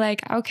me. I'm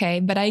like,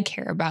 okay, but I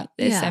care about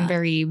this. I'm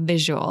very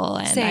visual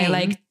and I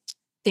like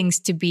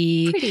things to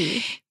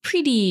be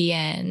pretty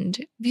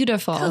and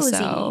beautiful. Cozy.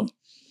 So,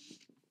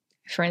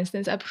 for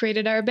instance,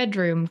 upgraded our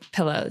bedroom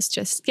pillows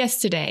just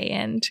yesterday,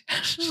 and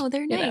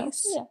they're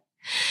nice.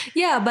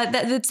 Yeah, but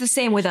that's the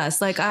same with us.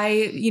 Like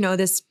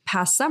this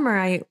past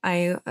summer,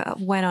 I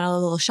went on a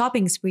little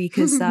shopping spree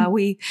because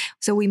we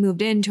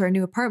moved into our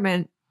new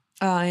apartment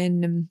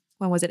in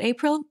when was it,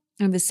 April?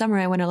 And this summer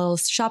I went on a little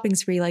shopping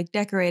spree, like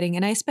decorating,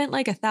 and I spent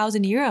like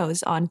 1,000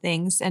 euros on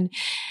things, and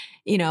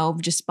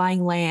just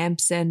buying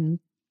lamps and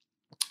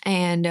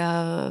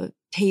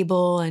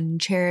table and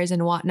chairs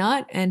and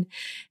whatnot. And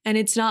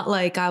it's not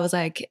like I was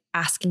like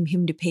asking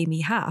him to pay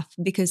me half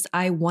because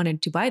I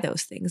wanted to buy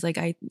those things. Like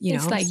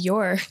it's like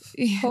your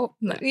hope.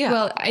 Yeah.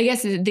 Well, I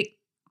guess it's the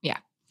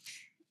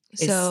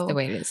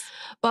way it is.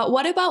 But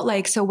what about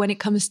like, so when it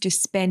comes to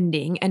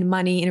spending and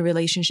money in a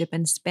relationship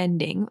and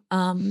spending,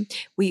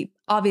 we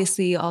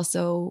obviously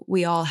also,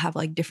 we all have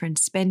like different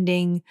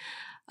spending,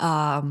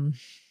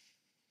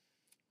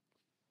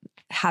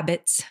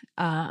 habits,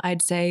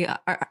 I'd say.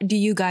 Do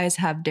you guys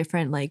have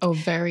different like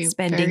very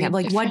spending? Very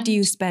like different. What do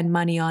you spend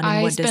money on,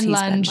 and what does he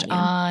spend money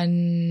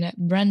on?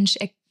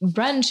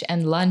 Brunch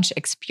and lunch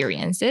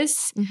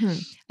experiences. Mm-hmm.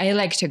 I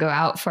like to go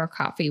out for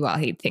coffee while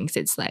he thinks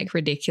it's like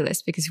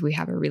ridiculous because we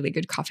have a really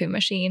good coffee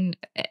machine.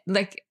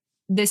 Like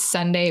this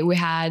Sunday we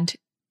had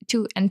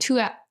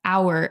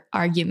 2-hour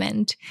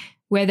argument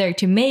whether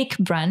to make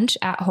brunch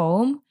at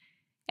home,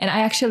 and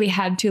I actually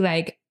had to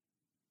like,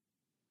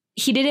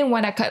 he didn't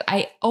want to cut.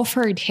 I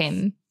offered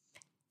him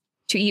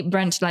to eat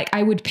brunch. Like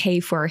I would pay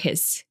for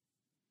his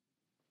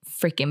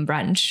freaking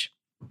brunch.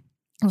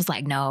 I was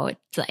like, no,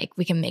 it's like,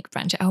 we can make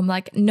brunch at home.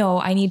 Like,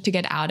 no, I need to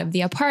get out of the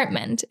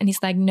apartment. And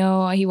he's like,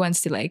 no, he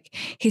wants to like,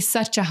 he's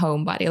such a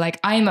homebody. Like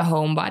I'm a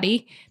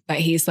homebody, but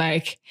he's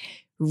like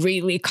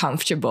really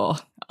comfortable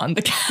on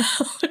the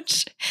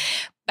couch.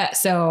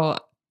 So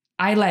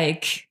I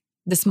like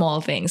the small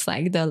things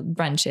like the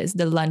brunches,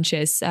 the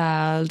lunches,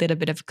 a little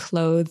bit of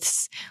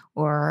clothes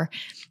or,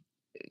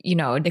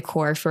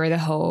 decor for the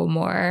home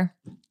or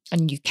a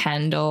new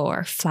candle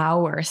or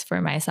flowers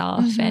for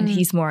myself. Mm-hmm. And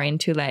he's more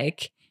into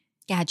like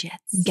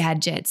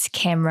gadgets,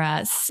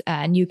 cameras,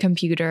 new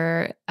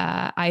computer,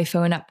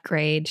 iPhone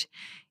upgrade.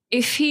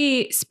 If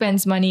he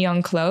spends money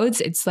on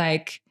clothes, it's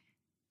like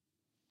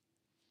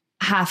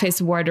half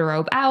his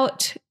wardrobe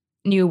out,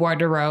 new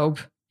wardrobe,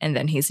 and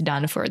then he's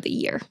done for the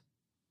year.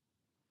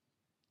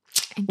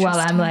 Well,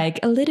 I'm like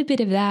a little bit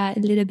of that, a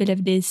little bit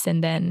of this,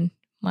 and then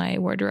my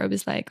wardrobe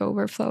is like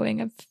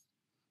overflowing of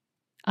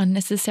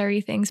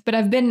unnecessary things. But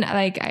I've been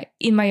like,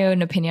 in my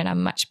own opinion,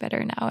 I'm much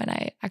better now. And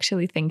I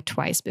actually think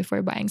twice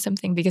before buying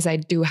something because I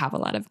do have a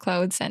lot of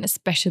clothes and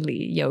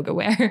especially yoga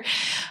wear.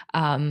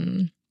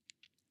 But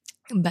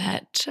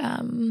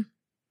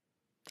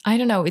I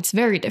don't know. It's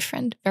very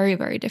different. Very,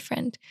 very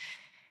different.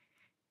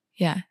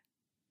 Yeah.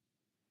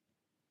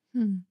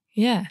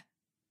 Yeah.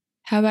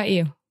 How about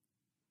you?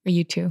 Or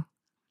you two?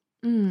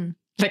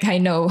 Like I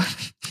know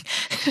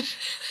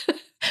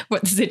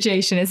what the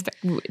situation is, but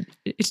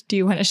do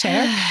you want to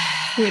share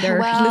with our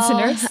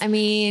listeners? I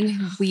mean,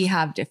 we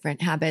have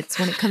different habits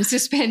when it comes to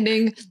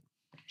spending.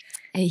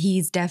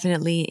 He's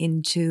definitely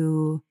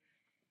into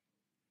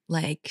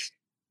like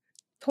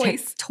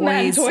Toys,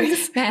 man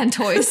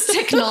toys,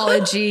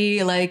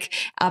 technology, like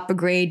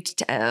upgrade,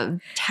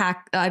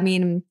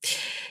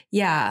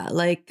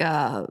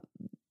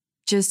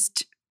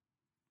 just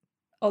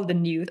all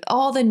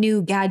the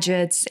new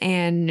gadgets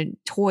and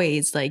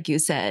toys, like you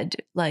said,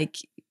 like,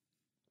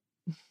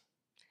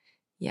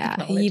 yeah,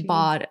 technology. He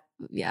bought,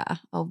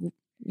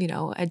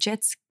 a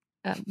jet ski.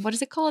 What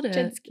is it called?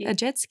 A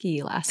jet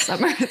ski last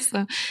summer.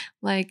 So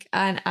like,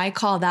 and I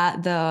call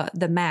that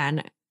the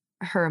man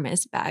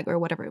Hermes bag or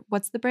whatever.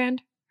 What's the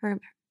brand? Hermes.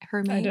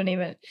 I don't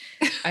even.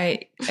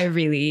 I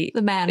really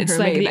the man. It's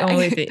Hermes like the bag.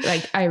 only thing.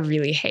 Like I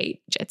really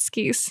hate jet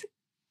skis.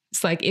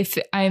 It's like if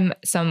I'm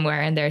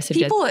somewhere and there's a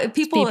people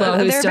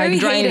who start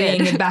driving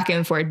hated. back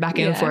and forth,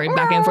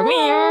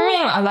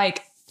 I'm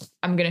like,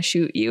 I'm gonna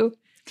shoot you.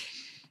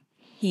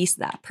 He's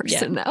that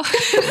person now.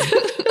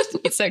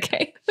 It's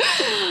okay.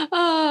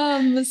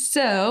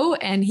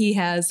 And he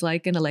has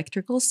like an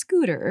electrical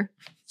scooter.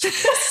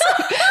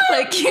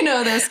 Like,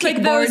 those kickboards.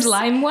 Like those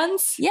Lime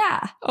ones?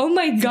 Yeah. Oh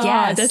my God.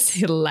 Yes. That's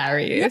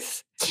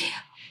hilarious. Yep.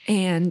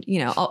 And,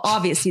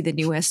 obviously the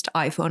newest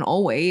iPhone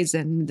always,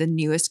 and the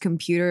newest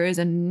computers.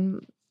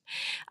 And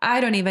I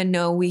don't even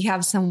know. We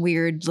have some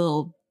weird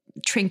little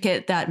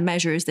trinket that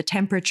measures the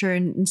temperature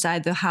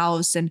inside the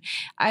house. And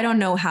I don't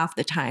know half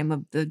the time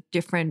of the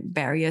different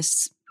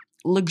various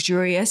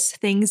luxurious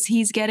things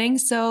he's getting.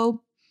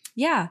 So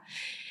yeah,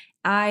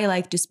 I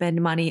like to spend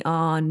money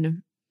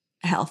on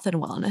health and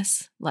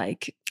wellness.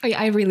 Like, oh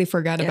yeah, I really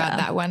forgot about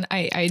that one.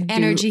 I do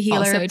energy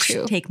healer, also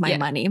too. Take my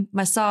money.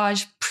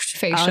 Massage,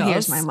 facials.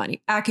 Here's my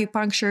money.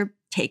 Acupuncture,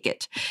 take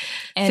it.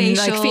 And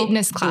facial, like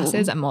fitness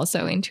classes, boom. I'm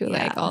also into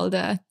like all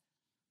the,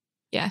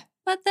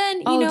 But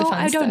then,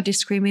 I don't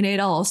discriminate.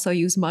 I'll also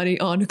use money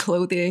on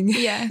clothing.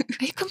 Yeah.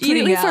 I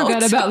completely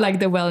forgot about like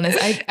the wellness.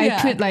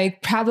 I put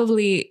like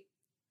probably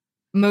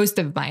most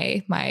of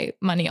my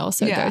money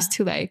also goes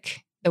to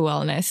like the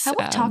wellness. Have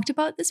we talked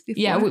about this before?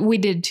 Yeah, we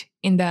did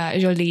in the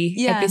Jolie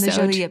episode. In the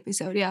Jolie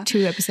episode,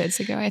 2 episodes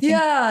ago, I think.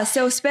 Yeah,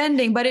 so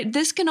spending. But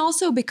this can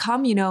also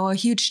become, a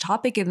huge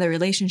topic in the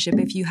relationship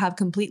if you have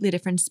completely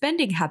different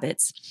spending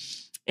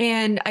habits.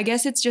 And I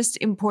guess it's just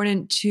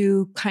important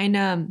to kind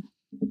of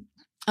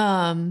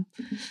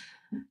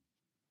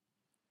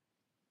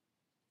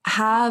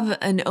have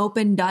an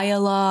open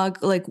dialogue,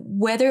 like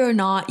whether or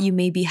not you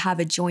maybe have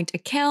a joint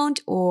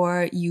account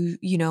or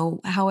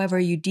however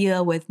you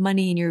deal with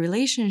money in your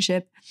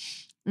relationship,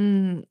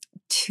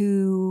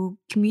 to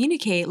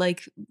communicate,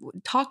 like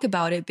talk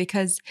about it.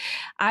 Because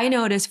I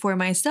notice for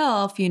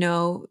myself,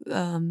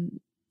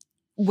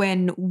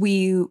 when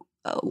we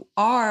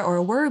are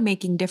or were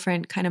making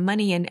different kind of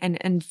money,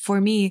 and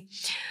for me,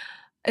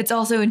 it's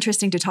also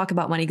interesting to talk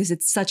about money because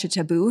it's such a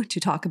taboo to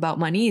talk about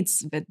money.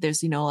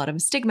 There's a lot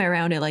of stigma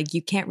around it. Like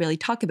you can't really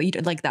talk about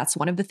it. Like that's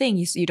one of the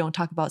things you don't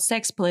talk about: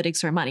 sex,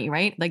 politics, or money,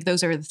 right? Like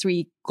those are the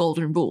 3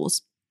 golden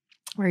rules.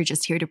 We're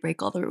just here to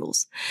break all the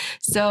rules.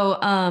 So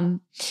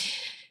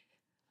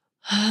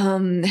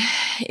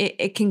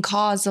it can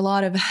cause a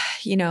lot of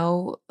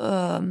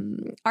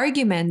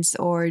arguments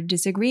or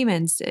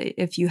disagreements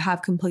if you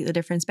have completely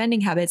different spending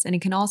habits, and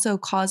it can also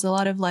cause a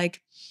lot of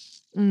like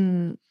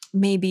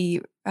maybe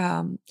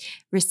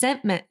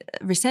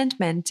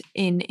resentment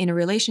in a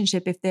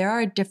relationship if there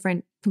are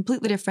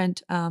completely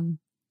different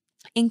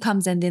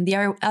incomes, and then the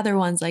other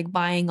one's like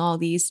buying all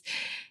these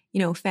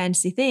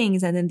fancy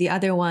things, and then the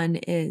other one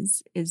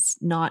is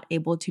not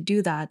able to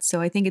do that.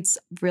 So I think it's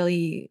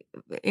really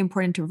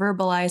important to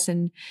verbalize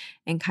and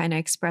kind of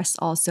express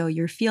also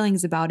your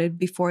feelings about it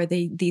before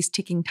these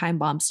ticking time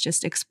bombs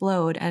just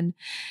explode.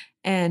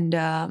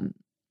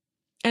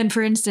 And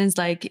for instance,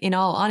 like in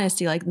all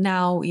honesty, like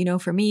now,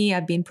 for me,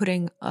 I've been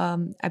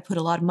I put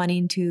a lot of money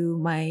into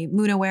my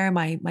Moonaware,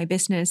 my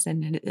business,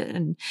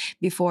 and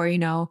before,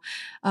 it's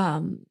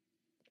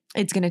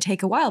going to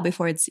take a while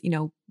before it's,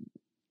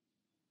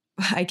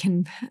 I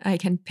can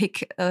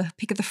pick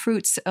the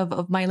fruits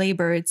of my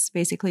labor. It's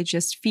basically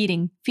just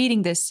feeding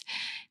this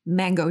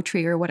mango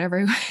tree or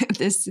whatever,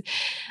 this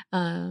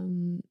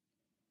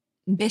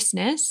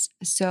business.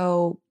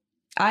 So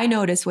I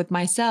noticed with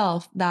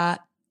myself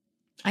that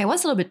I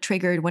was a little bit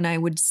triggered when I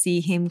would see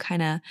him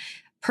kind of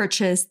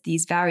purchase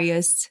these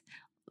various,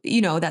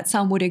 that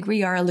some would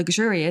agree are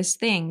luxurious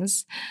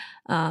things,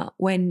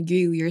 when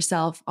you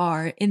yourself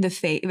are in a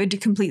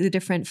completely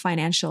different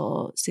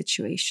financial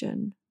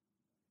situation.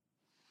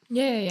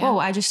 Yeah. Oh,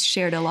 I just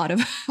shared a lot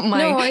of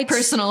my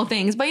personal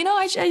things, but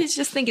I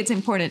just think it's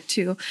important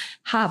to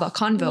have a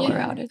convo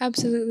around it.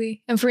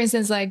 Absolutely. And for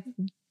instance, like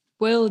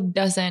Will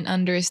doesn't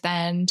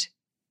understand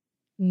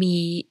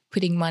me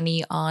putting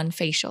money on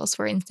facials,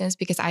 for instance,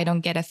 because I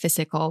don't get a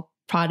physical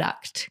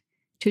product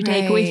to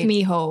take with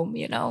me home,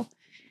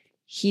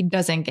 He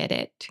doesn't get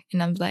it.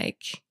 And I'm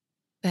like,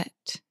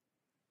 but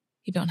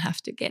you don't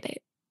have to get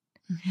it.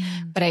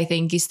 But I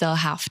think you still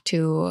have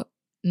to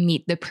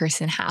meet the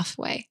person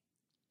halfway.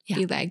 Yeah.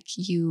 Be like,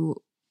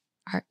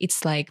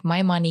 it's like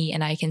my money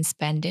and I can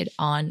spend it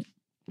on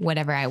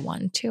whatever I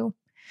want to.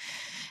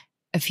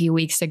 A few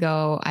weeks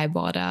ago, I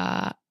bought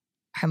a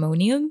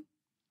harmonium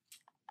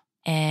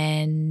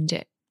and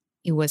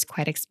it was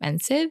quite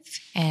expensive.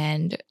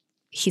 And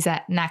he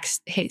sat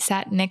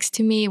next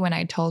to me when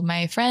I told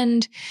my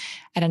friend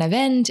at an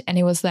event, and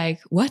he was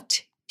like,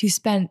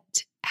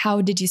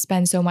 how did you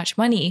spend so much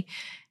money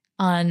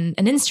on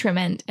an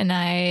instrument?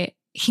 And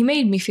he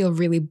made me feel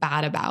really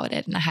bad about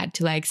it. And I had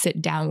to like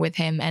sit down with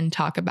him and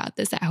talk about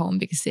this at home,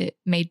 because it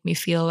made me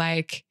feel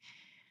like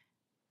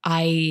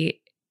I,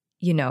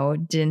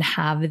 didn't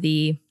have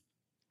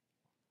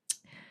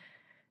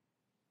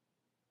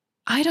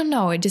I don't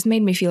know. It just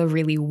made me feel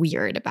really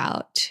weird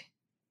about,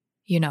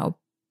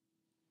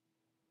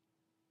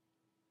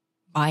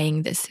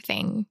 buying this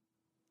thing.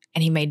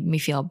 And he made me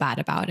feel bad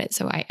about it.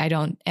 So I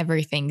don't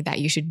ever think that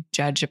you should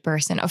judge a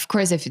person. Of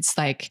course, if it's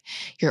like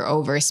you're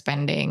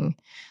overspending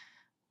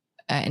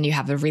and you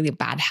have a really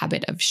bad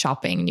habit of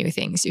shopping new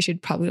things, you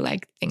should probably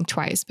like think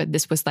twice. But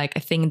this was like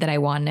a thing that I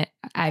wanted.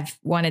 I've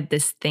wanted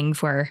this thing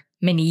for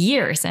many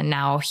years, and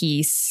now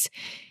he's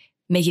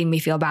making me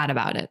feel bad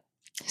about it.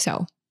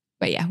 So,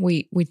 but yeah,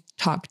 we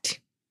talked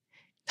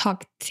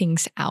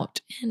things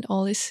out, and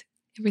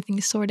everything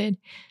is sorted.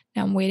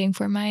 Now I'm waiting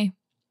for my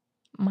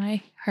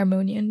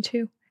harmonium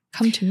to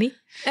come to me.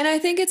 And I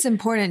think it's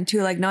important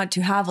to like not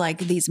to have like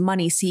these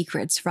money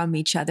secrets from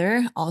each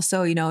other.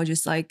 Also,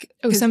 just like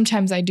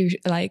sometimes I do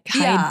like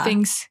hide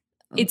things.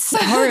 It's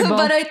horrible.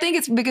 But I think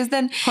it's because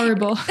then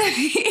horrible.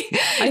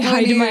 I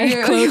hide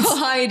my clothes. You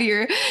hide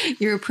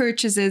your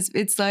purchases.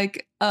 It's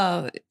like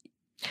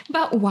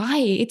but why?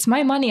 It's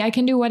my money. I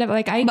can do whatever.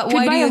 Like But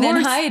why do you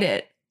then hide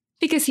it?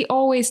 Because he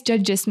always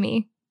judges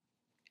me,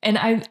 and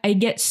I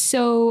get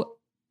so.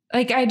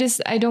 Like, I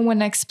don't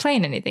want to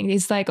explain anything.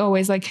 It's like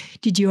always like,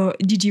 did you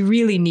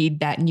really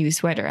need that new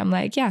sweater? I'm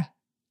like, yeah,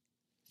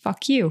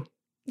 fuck you.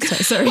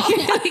 Sorry.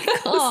 Oh my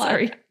God.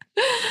 Sorry.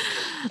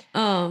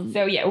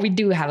 So yeah, we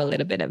do have a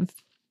little bit of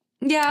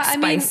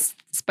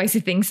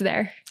spicy things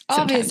there.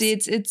 Obviously,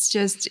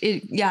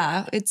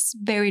 it's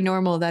very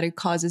normal that it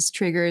causes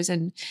triggers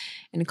and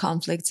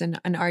conflicts and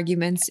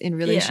arguments in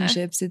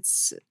relationships.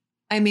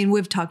 Yeah.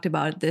 We've talked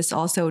about this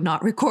also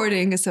not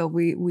recording, so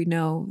we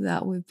know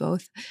that we've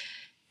both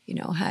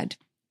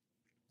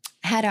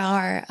had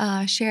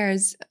our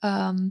shares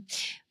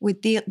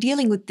with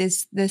dealing with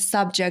this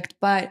subject.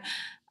 But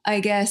I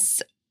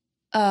guess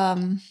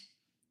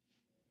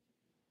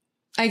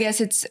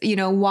it's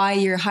why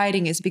you're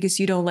hiding is because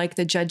you don't like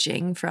the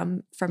judging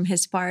from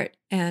his part.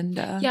 And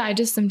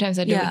sometimes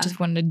I don't just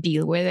want to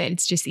deal with it.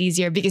 It's just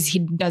easier because he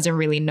doesn't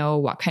really know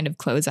what kind of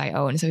clothes I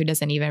own, so he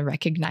doesn't even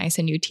recognize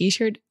a new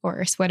t-shirt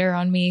or a sweater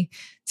on me.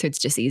 So it's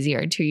just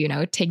easier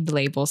to take the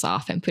labels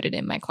off and put it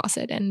in my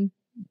closet and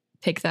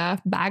take the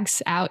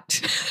bags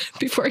out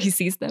before he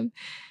sees them.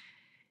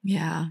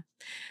 Yeah.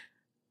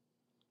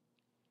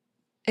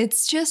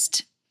 It's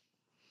just,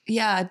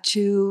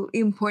 too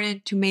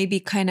important to maybe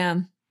kind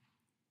of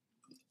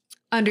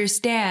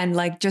understand,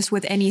 like just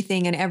with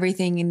anything and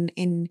everything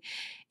in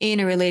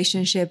a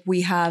relationship,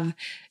 we have,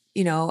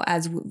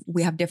 as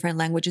we have different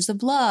languages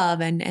of love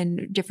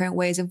and different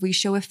ways of we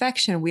show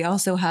affection. We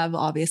also have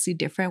obviously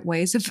different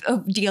ways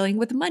of dealing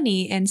with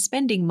money and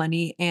spending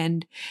money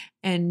and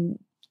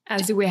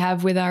as we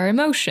have with our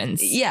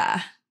emotions.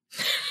 Yeah.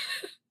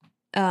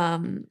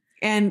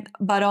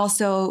 But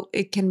also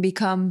it can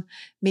become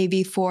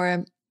maybe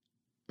for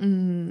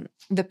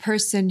the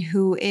person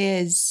who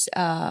is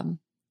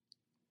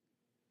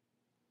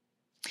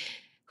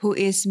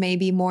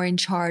maybe more in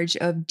charge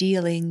of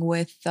dealing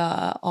with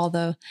all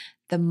the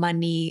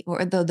money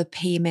or the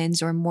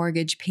payments or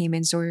mortgage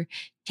payments, or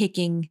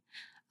taking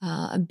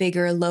a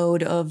bigger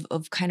load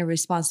of kind of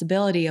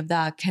responsibility of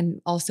that,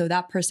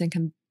 that person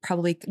can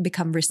probably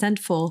become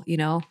resentful, it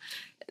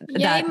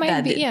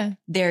might be.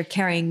 They're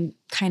carrying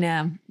kind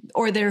of,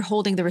 or they're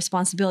holding the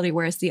responsibility,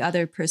 whereas the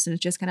other person is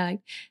just kind of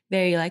like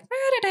very like,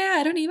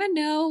 I don't even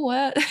know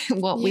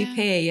what we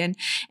pay. And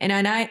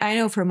I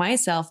know for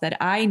myself that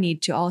I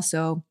need to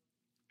also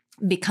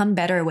become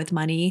better with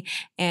money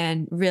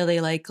and really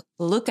like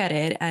look at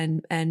it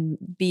and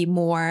be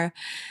more,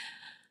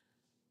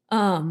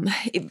 I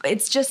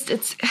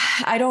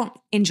don't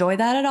enjoy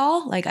that at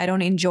all. Like, I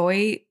don't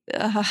enjoy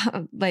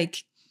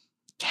like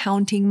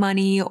counting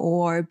money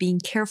or being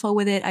careful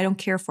with it. I don't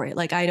care for it.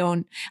 Like,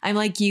 I'm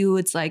like you.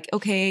 It's like,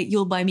 okay,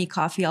 you'll buy me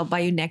coffee. I'll buy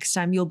you next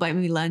time. You'll buy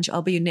me lunch.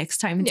 I'll buy you next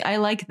time. I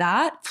like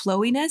that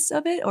flowiness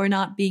of it, or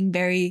not being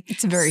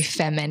it's very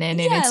feminine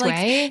in its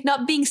way.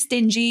 Not being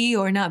stingy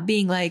or not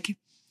being like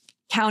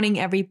counting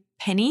every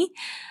penny.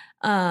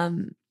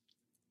 But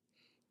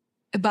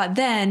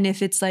then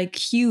if it's like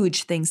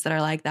huge things that are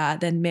like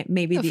that, then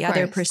maybe the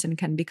other person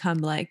can become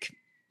like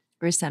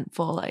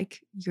resentful,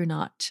 like you're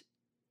not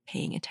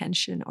paying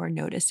attention or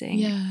noticing.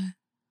 Yeah.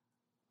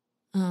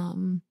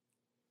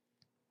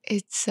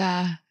 It's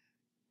I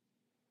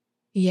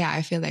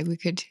feel like we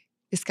could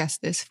discuss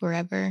this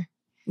forever.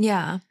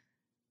 Yeah.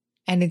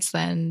 And it's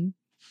then,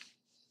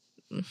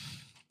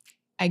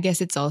 I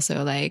guess it's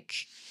also like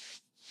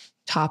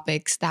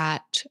topics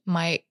that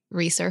might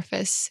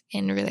resurface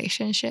in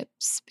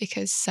relationships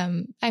because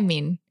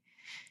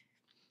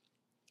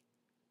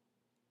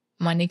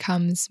money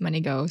comes,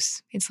 money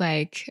goes. It's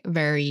like a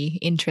very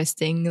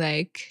interesting,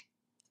 like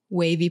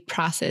wavy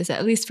process.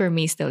 At least for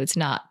me still, it's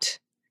not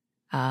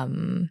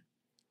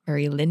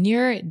very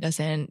linear. It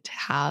doesn't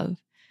have,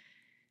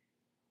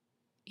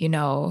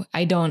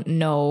 I don't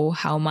know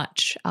how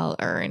much I'll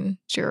earn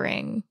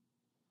during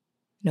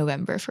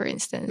November, for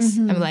instance.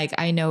 I'm like,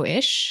 I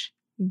know-ish,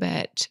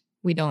 but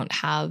we don't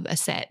have a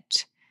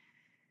set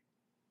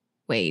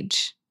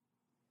wage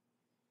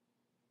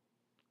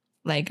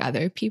like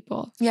other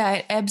people. Yeah,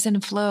 it ebbs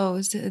and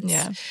flows.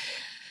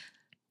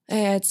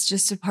 It's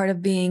just a part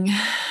of being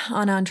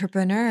an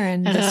entrepreneur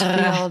in this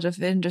field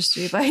of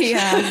industry. But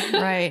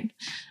yeah, right.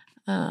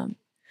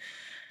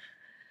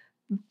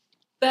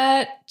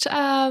 But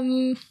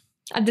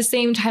at the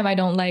same time, I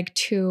don't like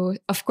to,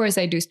 of course,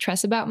 I do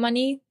stress about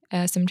money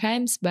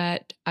sometimes,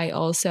 but I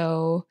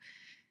also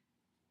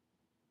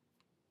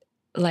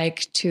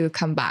like to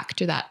come back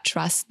to that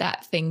trust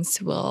that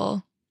things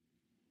will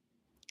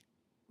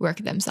work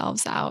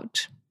themselves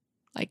out.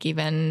 Like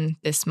even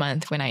this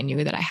month when I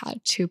knew that I had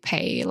to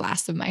pay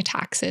last of my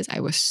taxes, I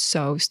was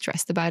so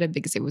stressed about it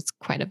because it was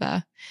quite of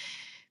a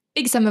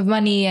big sum of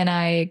money and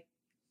I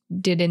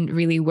didn't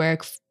really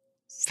work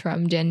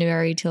from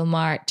January till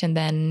March. And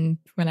then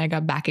when I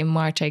got back in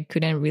March, I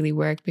couldn't really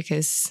work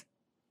because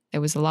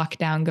there was a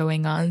lockdown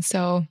going on.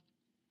 So,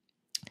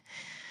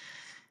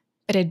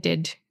 but it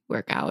did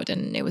work out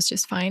and it was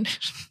just fine.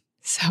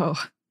 So,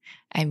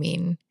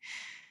 and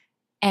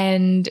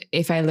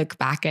if I look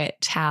back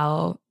at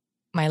how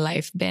my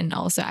life been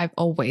also, I've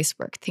always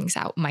worked things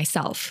out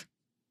myself.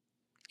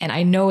 And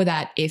I know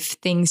that if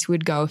things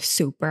would go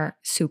super,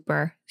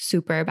 super,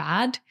 super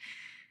bad,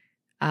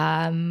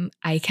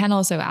 I can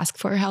also ask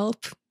for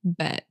help.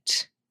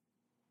 But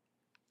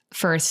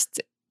first,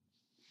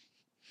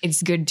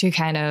 it's good to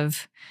kind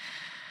of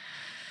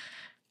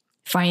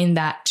find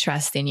that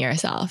trust in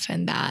yourself,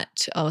 and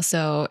that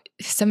also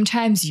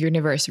sometimes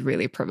universe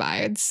really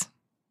provides.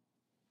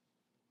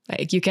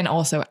 Like you can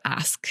also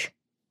ask,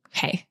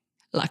 hey,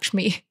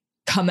 Lakshmi,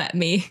 come at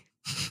me,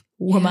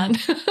 woman.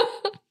 Yeah.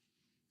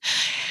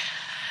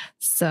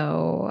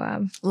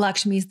 So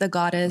Lakshmi is the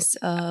goddess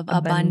of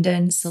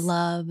abundance,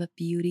 love,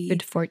 beauty,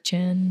 good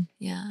fortune.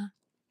 Yeah.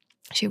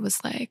 She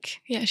was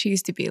like, she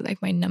used to be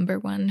like my number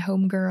one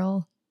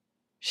homegirl.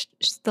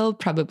 Still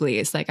probably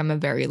is. Like, I'm a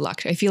very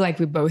I feel like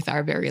we both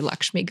are very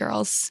Lakshmi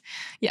girls.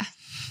 Yeah.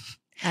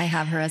 I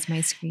have her as my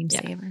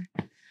screensaver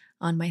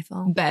on my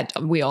phone. But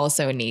we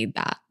also need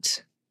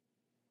that.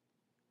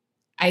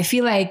 I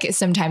feel like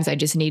sometimes I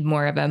just need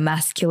more of a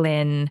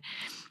masculine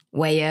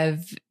way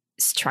of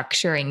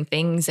structuring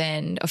things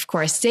and, of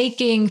course,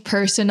 taking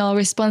personal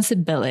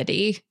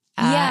responsibility.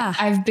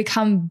 I've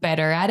become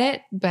better at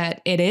it,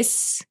 but it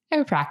is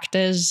a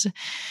practice.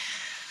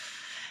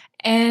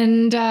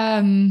 And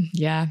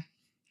I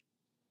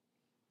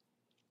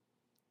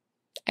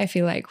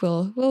feel like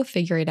we'll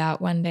figure it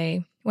out one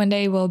day. One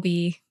day we'll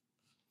be,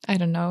 I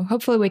don't know,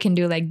 hopefully we can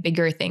do like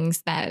bigger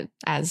things that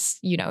as,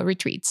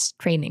 retreats,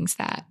 trainings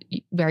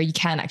where you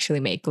can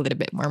actually make a little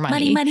bit more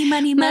money.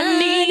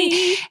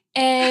 Money.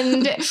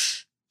 And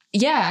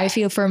I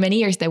feel for many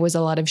years there was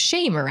a lot of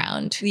shame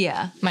around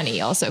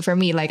money also for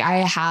me. Like I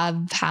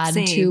have had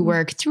to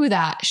work through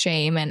that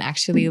shame and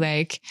actually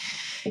like,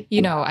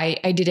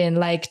 I didn't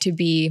like to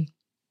be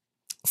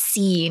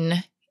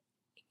seen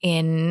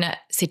in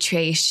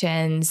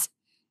situations,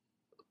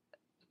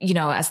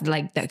 as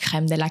like the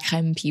crème de la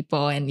crème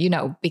people. And,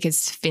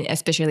 because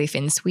Especially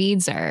Finn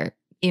Swedes are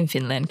in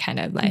Finland kind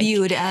of like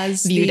viewed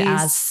as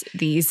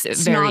these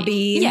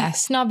snobby, very,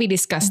 snobby,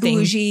 disgusting,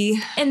 bougie.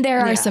 And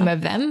there are some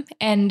of them,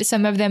 and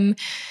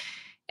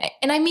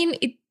I mean,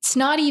 it's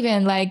not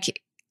even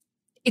like,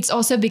 it's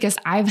also because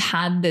I've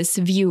had this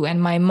view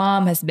and my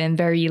mom has been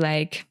very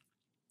like,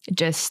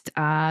 just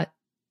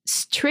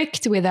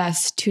strict with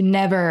us to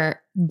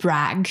never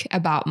brag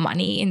about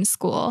money in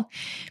school,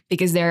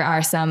 because there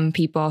are some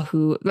people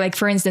who, like,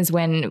 for instance,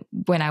 when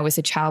I was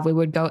a child, we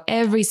would go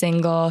every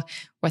single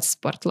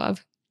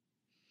sportlov,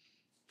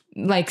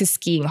 like a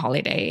skiing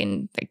holiday,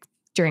 and like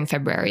during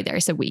February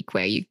there's a week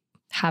where you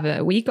have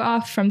a week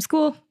off from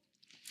school.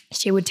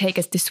 She would take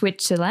us to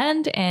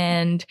Switzerland,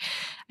 and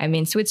I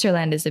mean,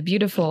 Switzerland is a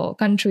beautiful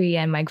country,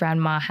 and my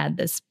grandma had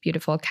this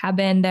beautiful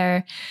cabin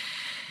there.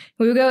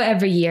 We would go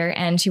every year,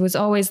 and she was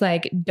always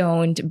like,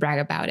 don't brag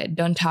about it.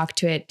 Don't talk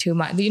to it too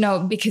much,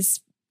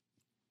 because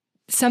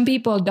some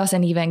people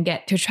doesn't even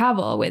get to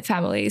travel with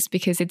families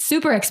because it's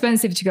super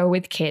expensive to go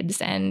with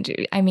kids.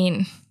 And I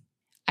mean,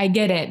 I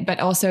get it, but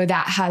also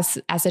that has,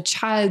 as a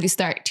child, you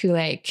start to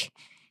like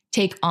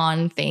take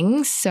on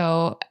things.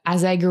 So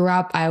as I grew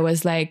up, I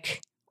was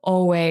like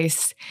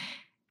always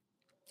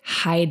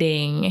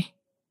hiding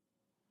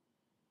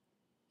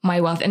my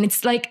wealth. And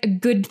it's like a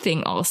good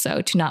thing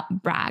also to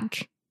not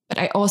brag. But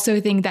I also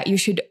think that you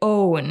should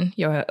own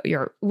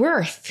your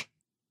worth.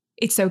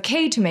 It's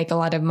okay to make a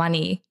lot of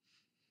money.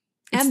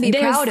 And be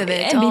proud of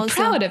it. And also. be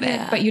proud of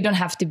it. But you don't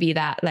have to be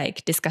that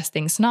like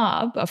disgusting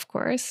snob, of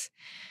course.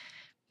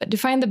 But to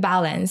find the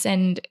balance,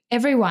 and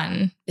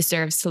everyone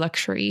deserves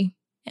luxury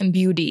and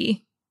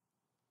beauty.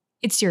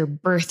 It's your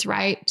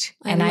birthright.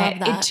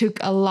 It took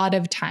a lot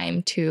of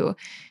time to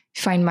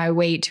find my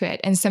way to it.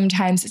 And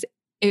sometimes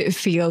it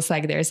feels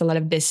like there's a lot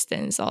of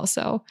distance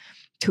also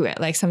to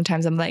it. Like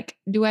sometimes I'm like,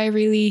 do I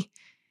really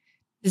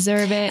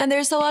deserve it? And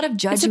there's a lot of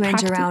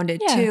judgment around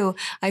it too.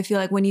 I feel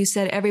like when you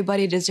said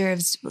everybody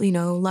deserves,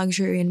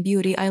 luxury and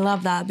beauty, I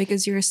love that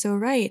because you're so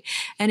right.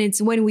 And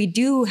it's when we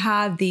do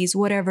have these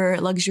whatever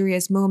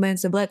luxurious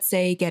moments of, let's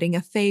say, getting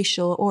a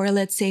facial, or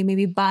let's say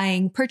maybe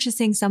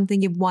purchasing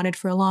something you've wanted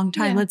for a long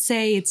time. Let's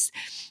say it's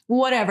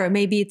whatever.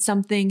 Maybe it's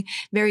something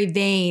very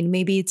vain.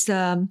 Maybe it's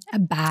a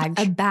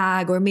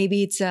bag, or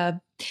maybe it's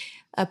a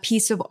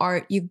piece of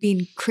art you've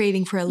been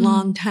craving for a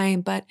long time.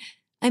 But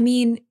I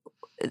mean,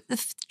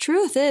 the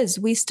truth is,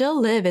 we still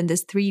live in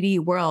this 3D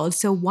world.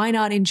 So why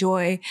not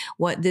enjoy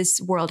what this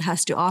world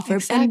has to offer?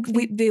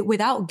 Exactly. And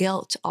without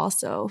guilt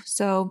also.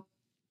 So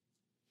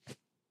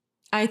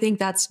I think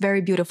that's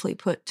very beautifully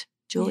put,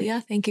 Julia. Yeah.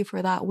 Thank you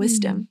for that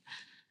wisdom.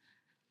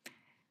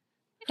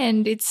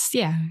 And it's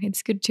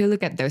good to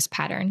look at those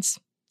patterns.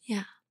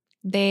 Yeah.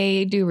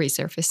 They do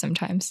resurface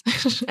sometimes.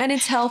 And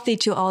it's healthy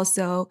to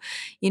also,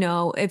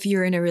 if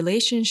you're in a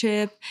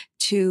relationship,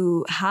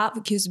 to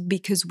have,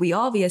 because we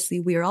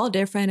are all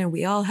different, and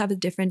we all have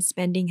different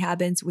spending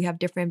habits. We have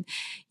different,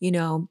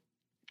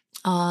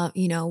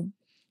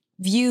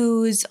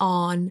 views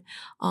on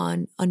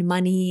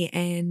money,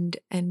 and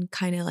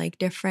kind of like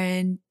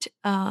different,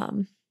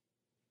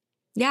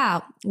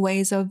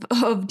 ways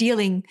of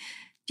dealing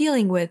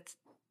with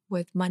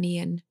money,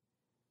 and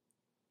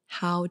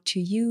how to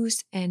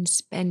use and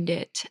spend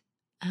it,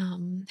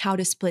 how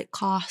to split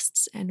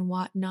costs and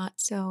whatnot.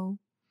 So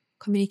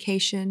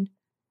communication,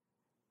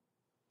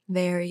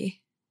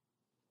 very,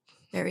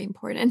 very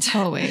important.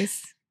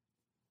 Always.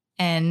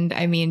 And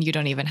I mean, you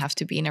don't even have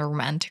to be in a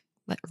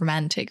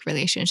romantic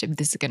relationship.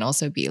 This can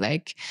also be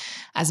like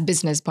as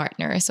business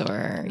partners,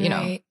 or,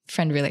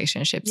 friend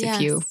relationships. Yes.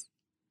 If you,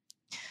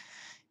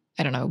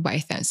 I don't know, buy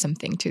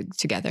something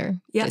together.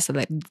 Yeah. So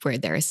that where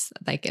there's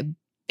like a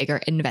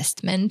bigger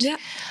investment. Yeah.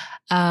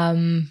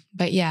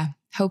 But yeah,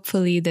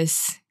 hopefully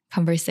this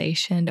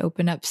conversation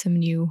opened up some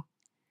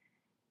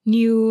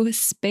new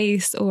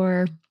space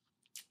or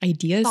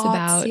ideas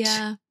about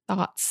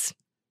thoughts.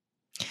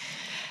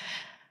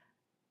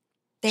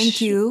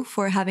 Thank you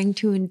for having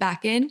tuned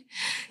back in.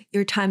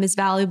 Your time is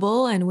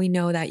valuable, and we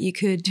know that you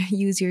could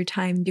use your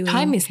time doing...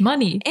 Time is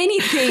money.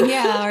 Anything,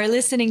 or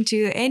listening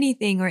to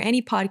anything or any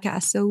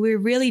podcast. So we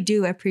really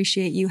do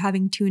appreciate you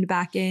having tuned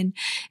back in.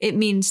 It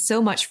means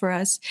so much for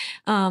us.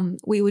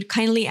 We would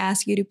kindly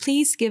ask you to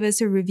please give us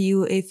a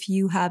review if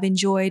you have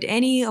enjoyed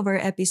any of our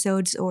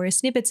episodes or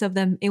snippets of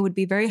them. It would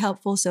be very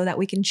helpful so that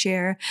we can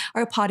share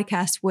our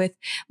podcast with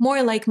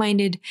more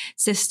like-minded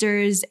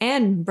sisters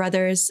and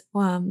brothers,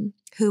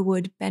 who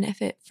would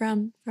benefit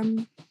from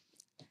the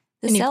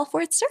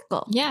self-worth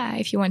circle. Yeah,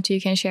 if you want to, you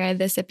can share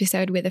this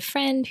episode with a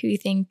friend who you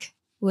think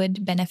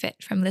would benefit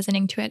from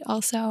listening to it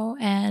also.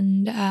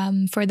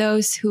 And for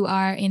those who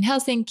are in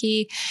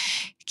Helsinki,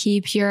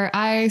 keep your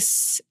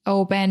eyes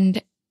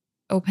open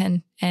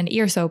and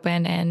ears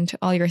open, and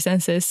all your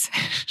senses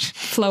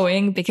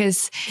flowing,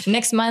 because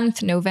next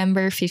month,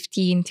 November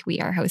 15th, we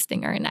are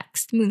hosting our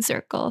next Moon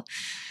Circle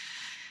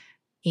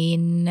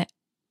in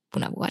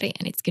Punavuori,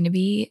 and it's going to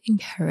be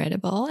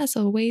incredible as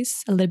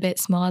always. A little bit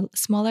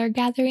smaller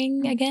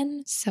gathering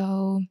again,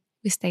 so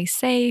we stay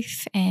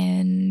safe,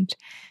 and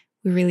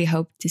we really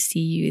hope to see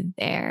you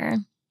there.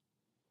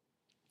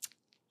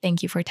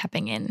 Thank you for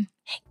tapping in.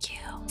 Thank you.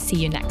 See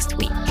you next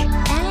week.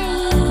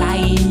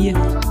 Bye.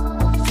 Bye.